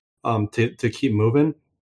do to keep moving.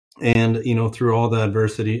 And through all the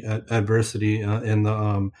adversity in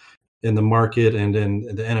the market and in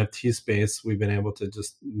the NFT space, we've been able to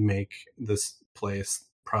just make this place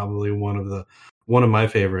probably one of my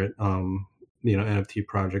favorite NFT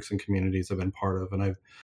projects and communities I've been part of. And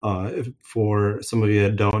for some of you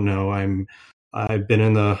that don't know, I've been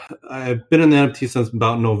in the NFT since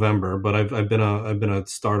about November, but I've been a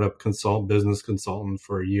startup business consultant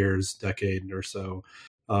for years, decade or so.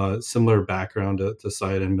 Similar background to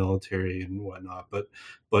site and military and whatnot,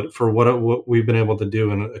 but for what we've been able to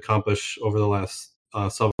do and accomplish over the last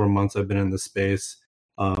several months I've been in this space.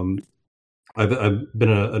 I've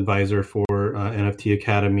been an advisor for NFT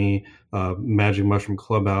Academy, Magic Mushroom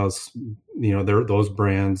Clubhouse, those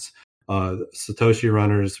brands, Satoshi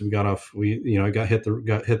Runners. I got hit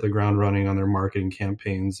the ground running on their marketing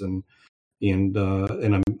campaigns, and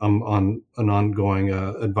I'm on an ongoing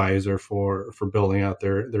advisor for building out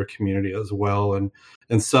their community as well,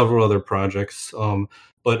 and several other projects.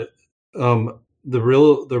 But the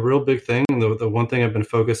real big thing, the one thing I've been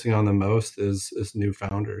focusing on the most is new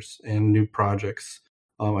founders and new projects.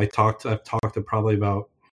 I've talked to probably about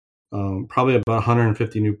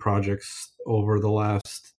 150 new projects over the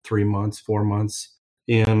last 3 months, 4 months,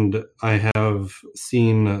 and I have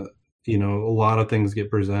seen a lot of things get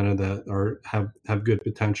presented that have good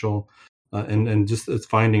potential, and just it's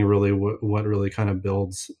finding really what really kind of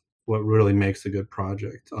builds, what really makes a good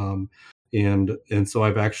project. And so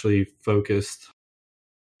I've actually focused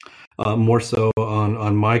more so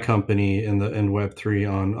on my company in Web3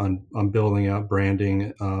 on building out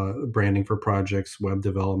branding for projects, web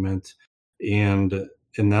development, and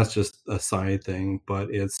that's just a side thing, but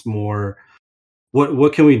it's more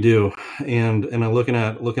what can we do, and I'm looking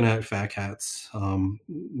at Fat Cats.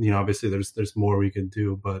 Obviously there's more we could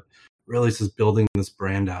do, but really it's just building this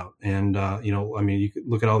brand out. And I mean, you could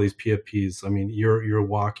look at all these PFPs. I mean, you're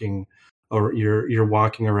walking, or you're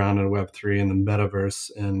walking around in Web3 in the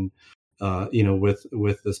metaverse, and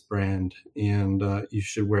with this brand, and you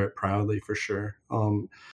should wear it proudly for sure.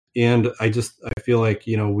 And I feel like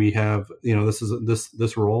we have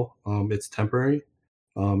this role. It's temporary.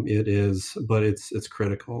 It is, but it's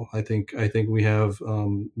critical. I think we have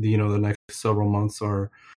the next several months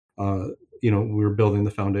are we're building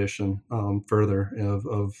the foundation further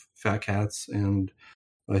of Fat Cats, and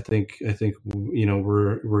I think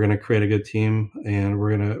we're going to create a good team, and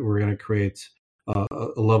we're going to create a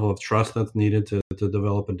level of trust that's needed to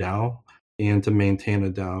develop a DAO and to maintain a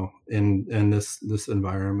DAO in this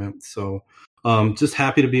environment. So just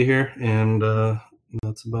happy to be here, and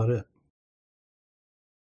that's about it.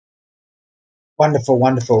 Wonderful,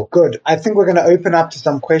 wonderful. Good. I think we're going to open up to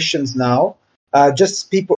some questions now. Just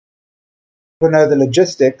people who know the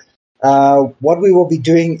logistics. What we will be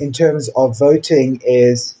doing in terms of voting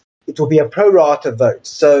is it will be a pro rata vote.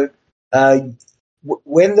 So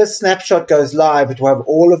when the snapshot goes live, it will have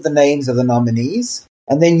all of the names of the nominees,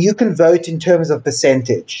 and then you can vote in terms of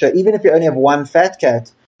percentage. So even if you only have one Fat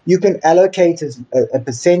Cat, you can allocate a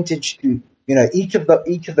percentage to each of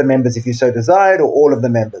the members if you so desired, or all of the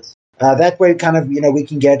members. That way, kind of, we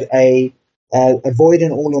can get a void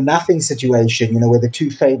and all or nothing situation, where the two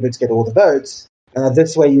favorites get all the votes.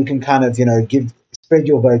 This way, you can kind of, spread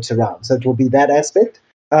your votes around. So it will be that aspect.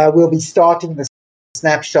 We'll be starting the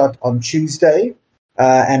snapshot on Tuesday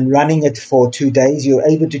and running it for 2 days. You're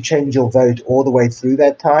able to change your vote all the way through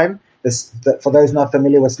that time. For those not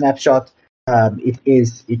familiar with Snapshot,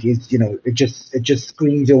 it just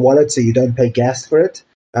screens your wallet, so you don't pay gas for it.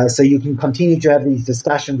 So you can continue to have these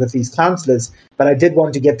discussions with these councillors, but I did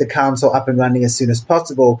want to get the council up and running as soon as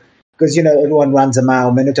possible, because everyone runs a mile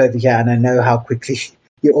a minute over here, and I know how quickly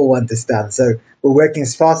you all want this done. So we're working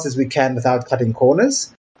as fast as we can without cutting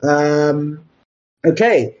corners.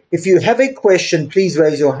 Okay, if you have a question, please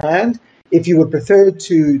raise your hand. If you would prefer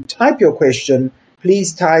to type your question,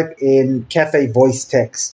 please type in Cafe voice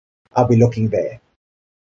text. I'll be looking there.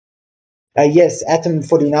 Yes,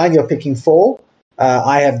 Atom49, you're picking 4.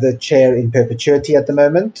 I have the chair in perpetuity at the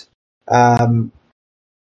moment.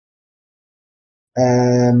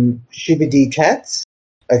 Shibidi Cats.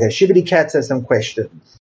 Okay, Shibidi Cats has some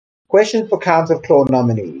questions. Questions for Council of Claw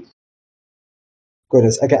nominees.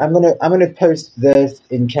 Goodness. Okay, I'm gonna post this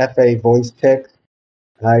in Cafe voice text.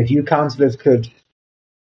 If you councillors could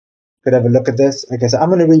have a look at this. Okay, so I'm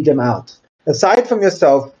gonna read them out. Aside from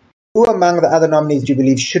yourself, who among the other nominees do you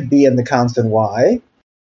believe should be in the council and why?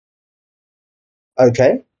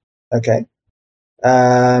 Okay.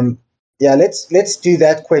 Yeah, let's do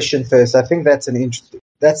that question first. I think that's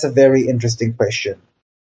a very interesting question.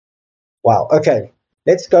 Wow. Okay,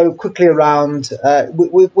 let's go quickly around.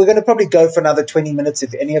 We're going to probably go for another 20 minutes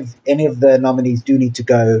if any of the nominees do need to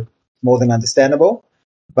go. More than understandable.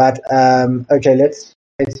 But okay, let's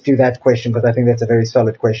do that question, because I think that's a very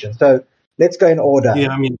solid question. So let's go in order. Yeah,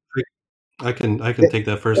 I mean, I can take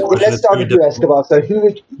that first question. Let's start with you, Escobar. So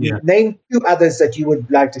name 2 others that you would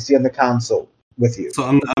like to see on the council with you? So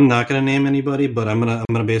I'm not going to name anybody, but I'm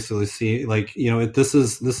gonna basically see, like, this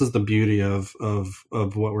is the beauty of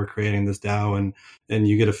what we're creating, this DAO, and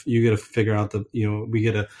you get to figure out we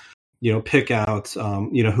get to pick out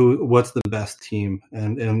what's the best team,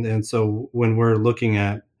 and so when we're looking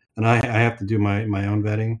at, and I have to do my own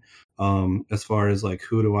vetting as far as like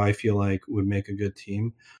who do I feel like would make a good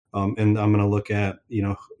team, and I'm going to look at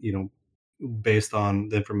based on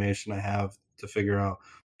the information I have to figure out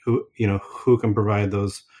who can provide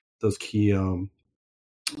those key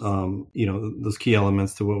those key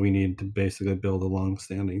elements to what we need to basically build a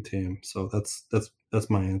long-standing team. So that's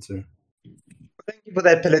my answer. Thank you for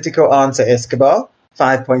that political answer, Escobar.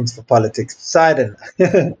 5 points for politics. Sidon,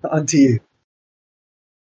 on to you.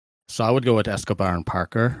 So I would go with Escobar and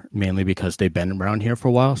Parker, mainly because they've been around here for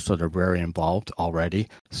a while, so they're very involved already.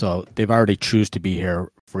 So they've already choose to be here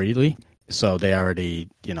freely. So they already,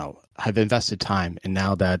 have invested time, and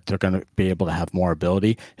now that they're going to be able to have more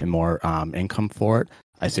ability and more income for it,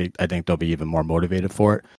 I think they'll be even more motivated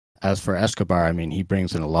for it. As for Escobar, I mean, he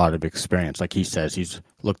brings in a lot of experience. Like he says, he's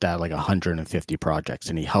looked at like 150 projects,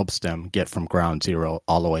 and he helps them get from ground zero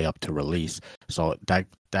all the way up to release. So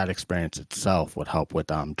that experience itself would help with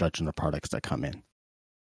judging the products that come in.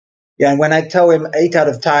 Yeah, and when I tell him 8 out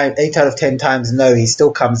of 10 times no, he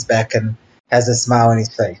still comes back and has a smile on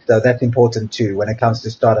his face. So that's important too when it comes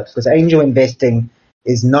to startups, because angel investing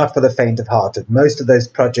is not for the faint of heart. Most of those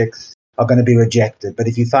projects are going to be rejected, but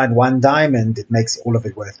if you find one diamond, it makes all of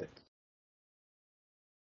it worth it.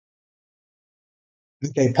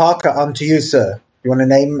 Okay, Parker, on to you, sir. You want to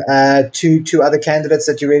name two other candidates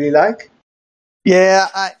that you really like? Yeah,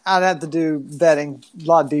 I'd have to do vetting a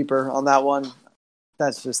lot deeper on that one.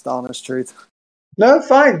 That's just the honest truth. No,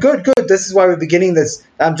 fine, good. This is why we're beginning this.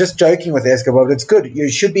 I'm just joking with Escobar, but it's good. You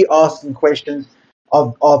should be asking questions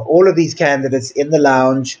of all of these candidates in the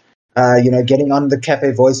lounge, getting on the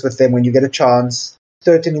cafe voice with them when you get a chance.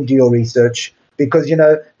 Certainly do your research, because,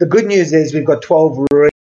 the good news is we've got 12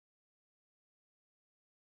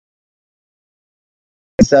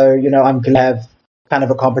 so, I'm glad to have kind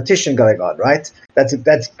of a competition going on, right? That's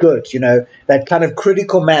good. That kind of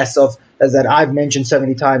critical mass of, as that I've mentioned so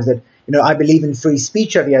many times, that I believe in free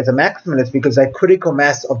speech over here as a maximalist, because that critical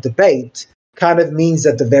mass of debate kind of means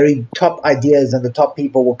that the very top ideas and the top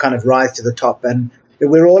people will kind of rise to the top. And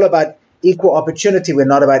we're all about equal opportunity. We're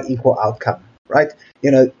not about equal outcome, right?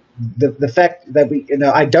 The fact that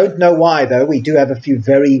I don't know why, though, we do have a few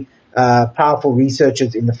very powerful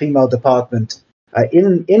researchers in the female department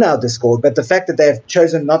in our Discord, but the fact that they've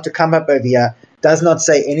chosen not to come up over here does not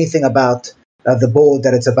say anything about the board,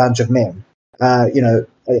 that it's a bunch of men.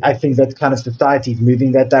 I think that kind of society is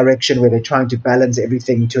moving that direction where they're trying to balance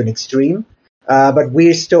everything to an extreme. But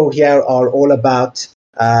we still here are all about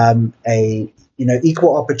a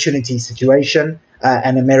equal opportunity situation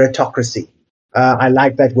and a meritocracy. I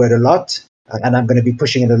like that word a lot, and I'm going to be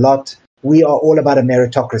pushing it a lot. We are all about a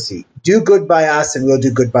meritocracy. Do good by us, and we'll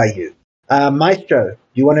do good by you. Maestro, do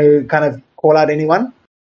you want to kind of call out anyone?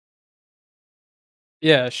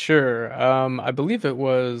 Yeah, sure. I believe it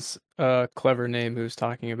was a clever name who was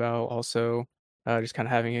talking about also just kind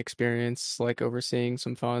of having experience, like overseeing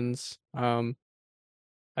some funds. I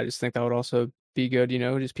just think that would also be good,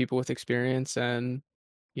 just people with experience and,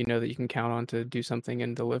 that you can count on to do something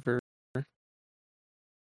and deliver.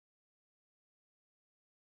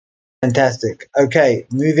 Fantastic. Okay,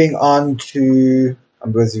 moving on to,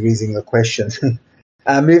 I'm busy reading the question.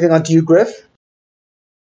 Moving on to you, Griff.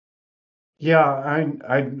 Yeah,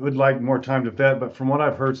 I would like more time to vet, but from what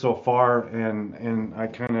I've heard so far, and I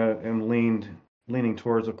kind of am leaning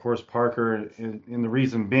towards, of course, Parker. And the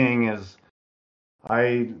reason being is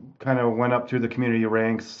I kind of went up through the community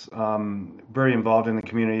ranks, very involved in the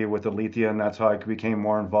community with Alethea, and that's how I became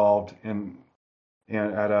more involved and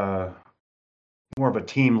at a more of a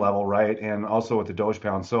team level, right? And also with the Doge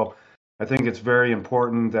Pound. So I think it's very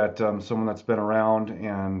important that someone that's been around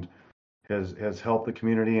and has helped the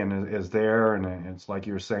community and is there, and it's like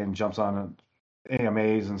you were saying, jumps on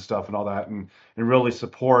AMAs and stuff and all that, and really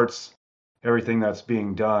supports everything that's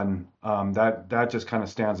being done. That just kind of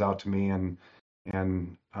stands out to me, and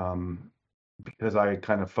because I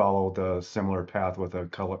kind of follow the similar path with a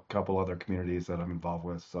couple other communities that I'm involved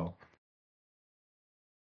with. So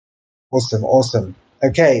Awesome.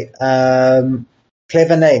 Okay,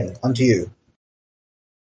 clever name. On to you.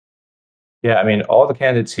 Yeah, I mean, all the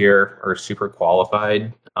candidates here are super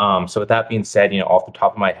qualified. So with that being said, off the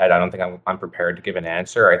top of my head, I don't think I'm prepared to give an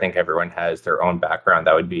answer. I think everyone has their own background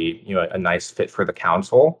that would be, a nice fit for the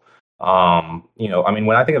council. I mean,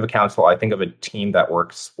 when I think of a council, I think of a team that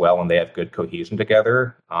works well and they have good cohesion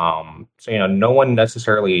together. So no one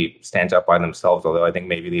necessarily stands out by themselves, although I think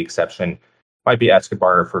maybe the exception might be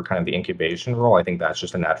Escobar for kind of the incubation role. I think that's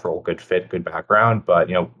just a natural good fit, good background. But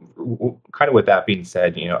kind of with that being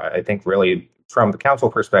said, I think really from the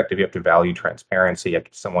council perspective, you have to value transparency. You have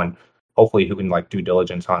to someone hopefully who can like due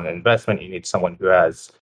diligence on an investment. You need someone who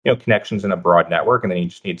has connections in a broad network, and then you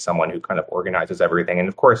just need someone who kind of organizes everything. And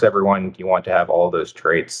of course, everyone you want to have all of those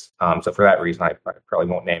traits. So for that reason, I probably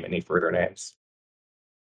won't name any further names.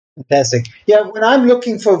 Fantastic. Yeah, when I'm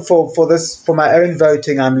looking for this for my own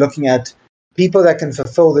voting, I'm looking at people that can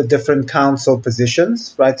fulfill the different council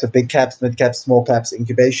positions, right? So big caps, mid caps, small caps,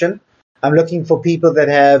 incubation. I'm looking for people that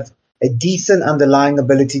have a decent underlying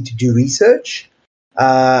ability to do research,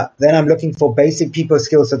 Then I'm looking for basic people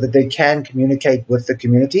skills so that they can communicate with the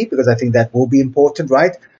community, because I think that will be important,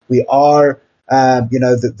 right? We are,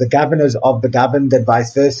 the governors of the governed and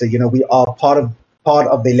vice versa. We are part of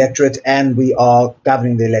the electorate, and we are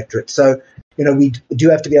governing the electorate. So, we do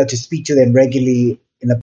have to be able to speak to them regularly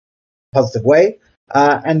in a positive way.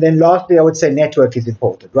 And then lastly, I would say network is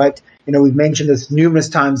important, right? We've mentioned this numerous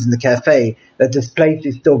times in the cafe that this place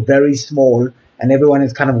is still very small and everyone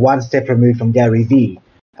is kind of one step removed from Gary Vee.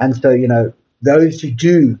 And so, those who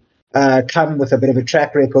do come with a bit of a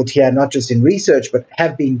track record here, not just in research, but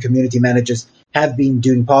have been community managers, have been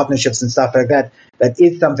doing partnerships and stuff like that, that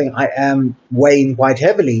is something I am weighing quite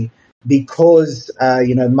heavily, because,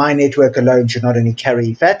 my network alone should not only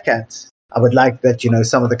carry fat cats. I would like that,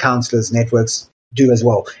 some of the councillors' networks do as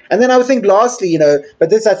well. And then I would think lastly, but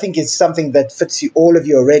this I think is something that fits all of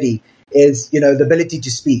you already, is, the ability to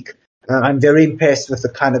speak. I'm very impressed with the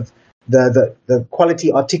kind of the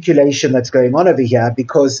quality articulation that's going on over here,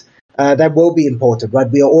 because that will be important, right?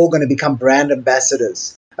 We are all going to become brand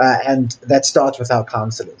ambassadors, and that starts with our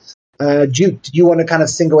councillors. Duke, do you want to kind of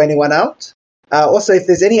single anyone out? Also, if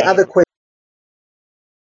there's any other questions.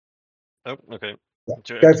 Oh, okay. Yeah.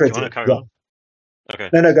 Do Go for you it. want to carry on? Okay.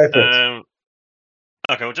 No, go for it.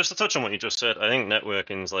 Okay, well, just to touch on what you just said, I think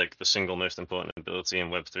networking is like the single most important ability in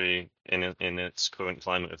Web3 in its current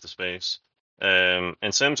climate of the space. In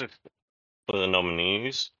terms of the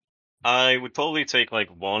nominees, I would probably take like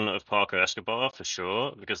one of Parker Escobar for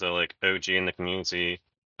sure, because they're like OG in the community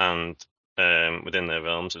and within their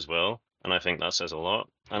realms as well. And I think that says a lot.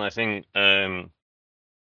 And I think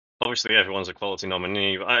obviously everyone's a quality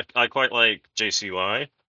nominee. I quite like JCY.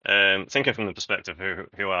 Thinking from the perspective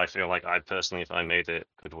who I feel like I personally, if I made it,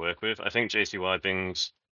 could work with. I think JCY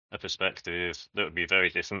brings a perspective that would be very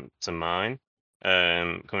different to mine,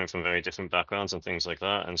 coming from very different backgrounds and things like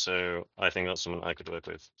that. And so I think that's someone I could work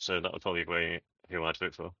with. So that would probably be who I'd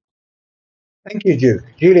vote for. Thank you, Duke.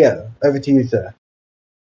 Julia, over to you, sir.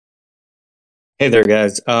 Hey there,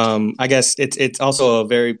 guys. I guess it's also a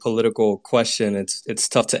very political question. It's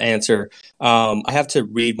tough to answer. I have to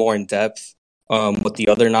read more in depth what the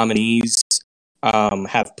other nominees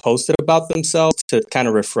have posted about themselves to kind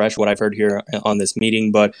of refresh what I've heard here on this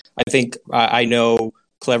meeting. But I think I know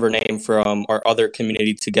Clever Name from our other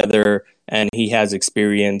community together, and he has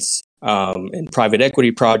experience in private equity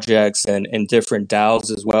projects and different DAOs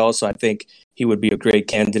as well. So I think he would be a great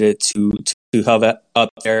candidate to have it up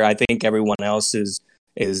there. I think everyone else is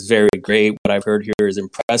very great. What I've heard here is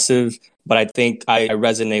impressive, but I think I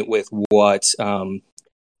resonate with what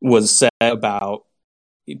was said about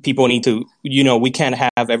people need to, we can't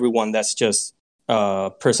have everyone that's just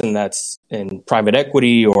a person that's in private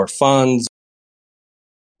equity or funds.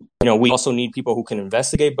 We also need people who can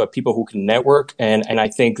investigate, but people who can network. And I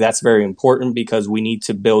think that's very important, because we need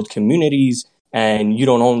to build communities, and you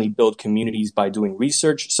don't only build communities by doing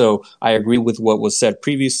research. So I agree with what was said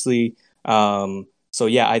previously. So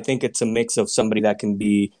yeah, I think it's a mix of somebody that can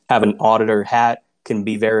have an auditor hat, can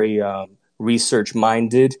be very research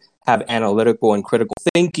minded, have analytical and critical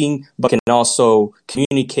thinking, but can also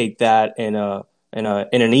communicate that in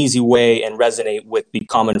an easy way and resonate with the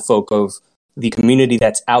common folk of the community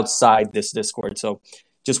that's outside this Discord. So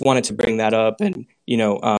just wanted to bring that up, and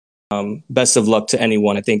best of luck to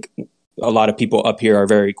anyone. I think a lot of people up here are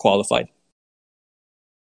very qualified.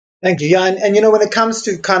 Thank you. Yeah, and when it comes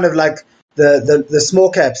to kind of like the small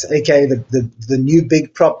caps, aka the new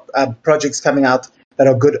big projects coming out that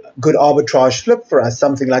are good arbitrage flip for us,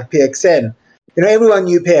 something like PXN. Everyone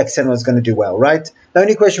knew PXN was going to do well, right? The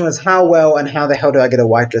only question was how well, and how the hell do I get a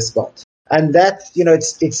whitelist spot? And that's,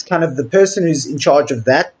 it's kind of the person who's in charge of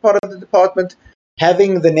that part of the department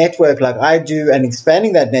having the network like I do, and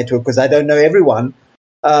expanding that network, because I don't know everyone,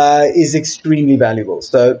 is extremely valuable.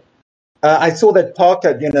 So I saw that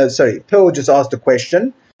Parker, Pearl just asked a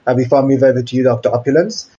question before I move over to you, Dr.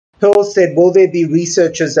 Opulence. Pearl said, will there be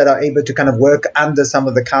researchers that are able to kind of work under some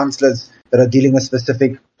of the counselors that are dealing with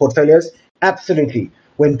specific portfolios? Absolutely.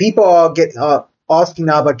 When people are asking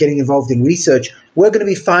now about getting involved in research, we're going to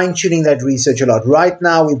be fine-tuning that research a lot. Right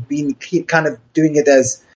now, we've been kind of doing it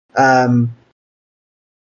as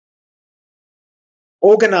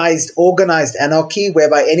organized anarchy,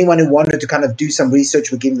 whereby anyone who wanted to kind of do some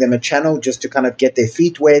research, we're giving them a channel just to kind of get their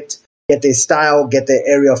feet wet, get their style, get their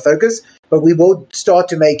area of focus. But we will start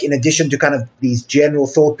to make, in addition to kind of these general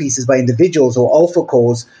thought pieces by individuals or alpha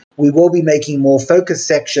calls, we will be making more focus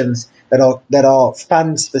sections that are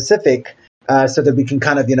fund specific, so that we can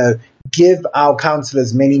kind of, give our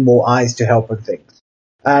counselors many more eyes to help with things.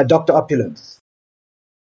 Dr. Opulence.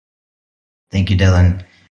 Thank you, Dylan.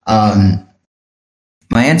 My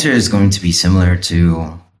answer answer is going to be similar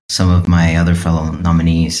to some of my other fellow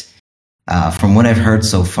nominees. From what I've heard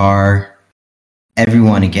so far,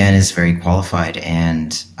 everyone again is very qualified,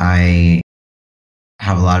 and I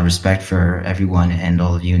have a lot of respect for everyone and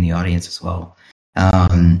all of you in the audience as well.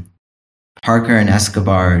 Parker and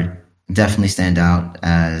Escobar definitely stand out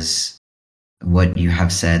as what you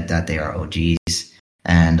have said, that they are OGs,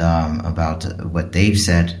 and about what they've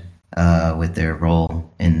said with their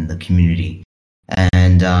role in the community.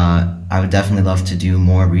 And I would definitely love to do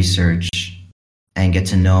more research and get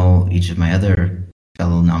to know each of my other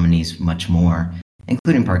fellow nominees much more,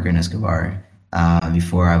 including Parker and Escobar,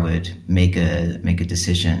 before I would make a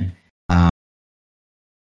decision.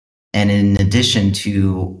 And in addition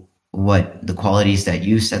to what the qualities that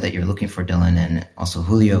you said that you're looking for, Dylan, and also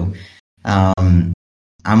Julio, I'm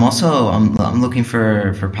looking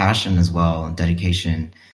for passion as well,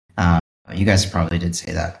 passion. You guys probably did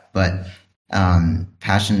say that, but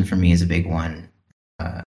passion for me is a big one.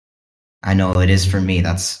 I know it is for me.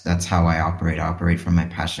 That's how I operate. I operate from my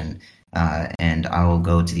passion, and I will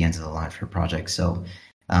go to the ends of the line for a project. So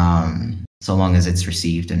long as it's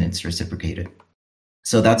received and it's reciprocated.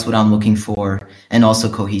 So that's what I'm looking for, and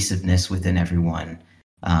also cohesiveness within everyone,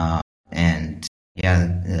 and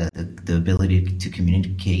the ability to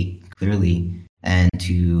communicate clearly and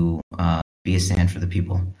to be a stand for the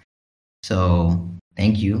people. So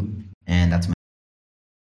thank you, and that's my.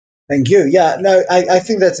 Thank you. Yeah, no, I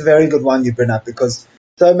think that's a very good one you bring up, because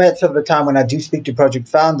so much of the time when I do speak to project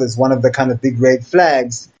founders, one of the kind of big red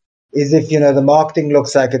flags is if, the marketing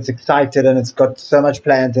looks like it's excited and it's got so much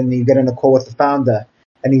plans, and you get in a call with the founder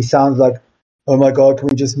and he sounds like, oh my God, can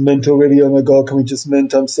we just mint already? Oh my God, can we just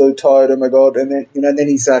mint? I'm so tired. Oh my God. And then, then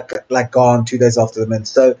he's like gone 2 days after the mint.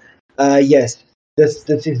 So, yes, this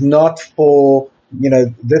is not for,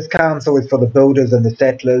 this council is for the builders and the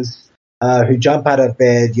settlers who jump out of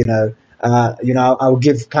bed. I'll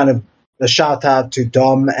give kind of a shout out to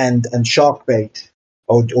Dom and Sharkbait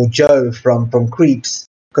or Joe from Creeps,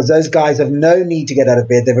 because those guys have no need to get out of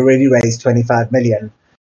bed. They've already raised 25 million.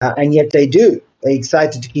 And yet they do. They're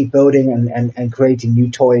excited to keep building and creating new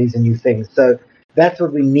toys and new things. So that's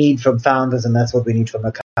what we need from founders, and that's what we need from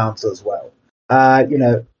the council as well.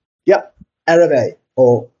 Arabe,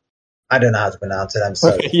 or I don't know how to pronounce it. I'm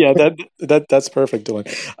sorry. Yeah, that's perfect, Dylan.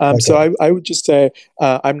 Okay. So I would just say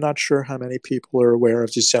I'm not sure how many people are aware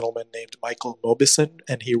of this gentleman named Michael Mobison,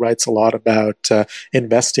 and he writes a lot about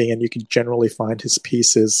investing, and you can generally find his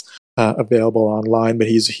pieces available online. But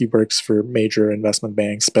he works for major investment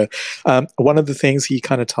banks. But one of the things he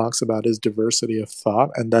kind of talks about is diversity of thought,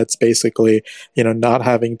 and that's basically not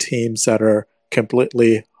having teams that are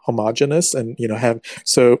completely homogenous and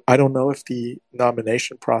so I don't know if the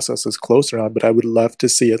nomination process is close or not, but I would love to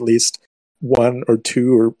see at least one or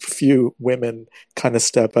two or few women kind of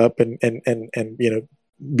step up and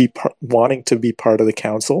wanting to be part of the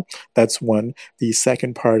council. That's one. The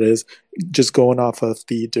second part is just going off of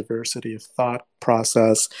the diversity of thought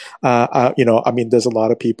process. There's a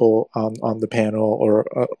lot of people on the panel or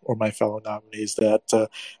my fellow nominees that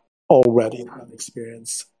already have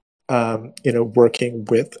experience working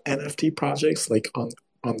with NFT projects, like on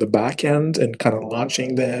the back end and kind of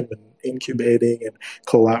launching them and incubating and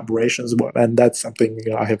collaborations. And that's something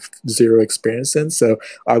I have zero experience in. So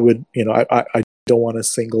I would, I don't want to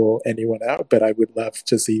single anyone out, but I would love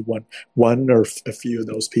to see one or a few of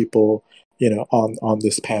those people, on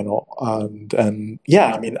this panel. And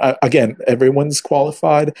yeah, again, everyone's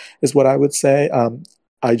qualified is what I would say.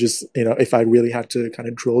 I just, if I really had to kind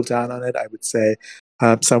of drill down on it, I would say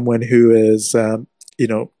someone who is,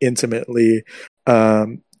 intimately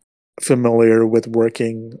familiar with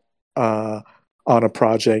working on a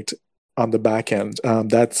project on the back end.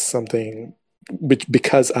 That's something which,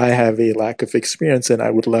 because I have a lack of experience, and I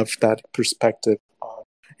would love that perspective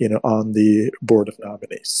on the board of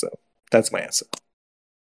nominees. So that's my answer.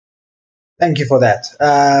 Thank you for that.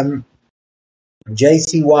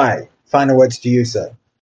 JCY, final words to you, sir.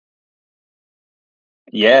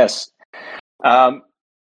 Yes.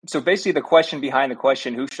 So basically the question behind the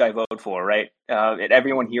question, who should I vote for, right?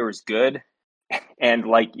 Everyone here is good. And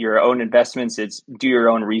like your own investments, it's do your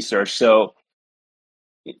own research. So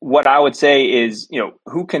what I would say is,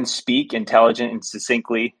 who can speak intelligent and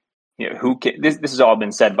succinctly, who can, this has all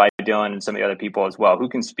been said by Dylan and some of the other people as well. Who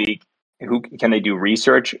can speak? Who can they do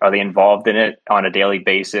research? Are they involved in it on a daily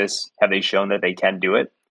basis? Have they shown that they can do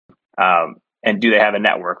it? And do they have a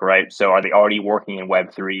network, right? So are they already working in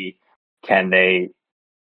Web3? Have they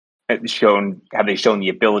shown the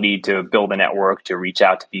ability to build a network, to reach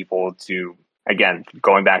out to people, to, again,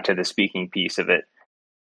 going back to the speaking piece of it.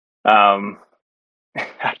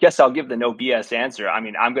 I guess I'll give the no BS answer. I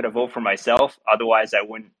mean, I'm going to vote for myself. Otherwise, I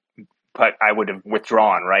wouldn't. But I would have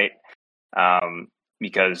withdrawn, right?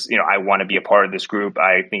 Because I want to be a part of this group.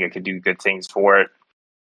 I think I could do good things for it.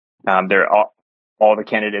 They're all the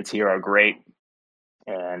candidates here are great,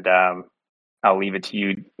 and I'll leave it to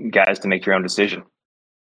you guys to make your own decision.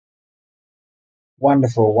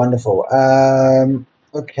 Wonderful, wonderful.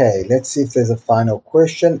 Okay, let's see if there's a final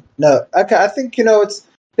question. No, okay, I think,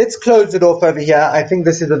 let's close it off over here. I think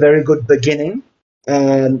this is a very good beginning.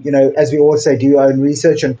 As we always say, do your own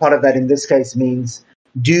research, and part of that in this case means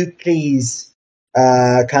do please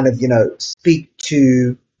speak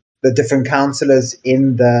to the different counselors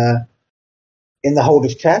in the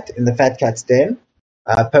holders chat, in the Fat Cat's Den.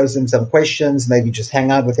 Pose them some questions, maybe just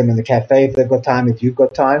hang out with them in the cafe if they've got time, if you've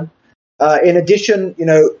got time. In addition,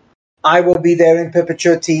 I will be there in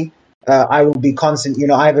perpetuity. I will be constant.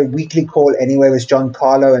 I have a weekly call anyway with John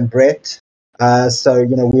Carlo and Brett. So,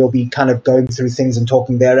 we'll be kind of going through things and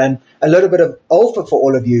talking there. And a little bit of alpha for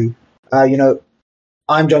all of you.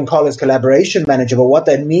 I'm John Carlo's collaboration manager, but what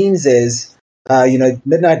that means is,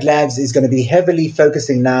 Midnight Labs is going to be heavily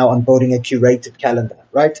focusing now on building a curated calendar,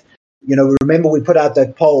 right? Remember we put out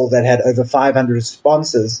that poll that had over 500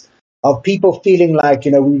 responses of people feeling like,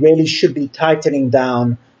 we really should be tightening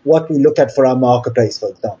down what we look at for our marketplace, for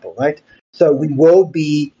example, right? So we will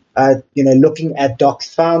be, looking at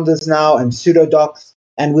docs founders now and pseudo docs,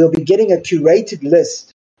 and we'll be getting a curated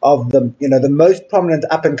list of the most prominent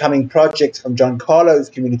up and coming projects from John Carlo's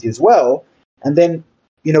community as well. And then,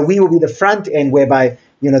 we will be the front end whereby,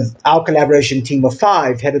 our collaboration team of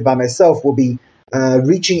 5, headed by myself, will be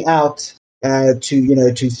reaching out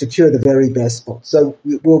to secure the very best spot. So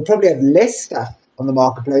we'll probably have less stuff on the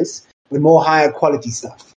marketplace, but more higher quality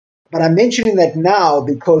stuff. But I'm mentioning that now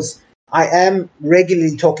because I am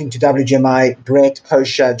regularly talking to WGMI, Brett,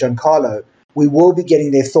 Kosha, John Carlo. We will be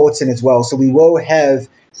getting their thoughts in as well. So we will have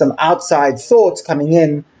some outside thoughts coming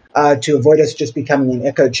in to avoid us just becoming an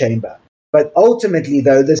echo chamber. But ultimately,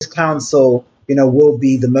 though, this council, will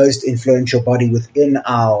be the most influential body within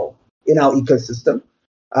our ecosystem.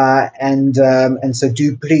 And so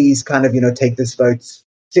do please kind of, take this vote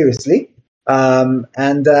seriously. And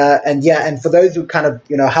for those who kind of,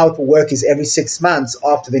 how it will work is every 6 months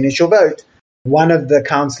after the initial vote, one of the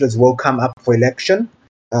councillors will come up for election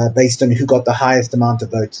based on who got the highest amount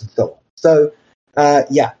of votes and so on. So,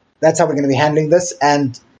 that's how we're going to be handling this.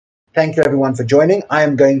 And thank you everyone for joining. I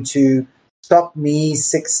am going to stop me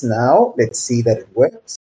 6 now. Let's see that it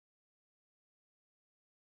works.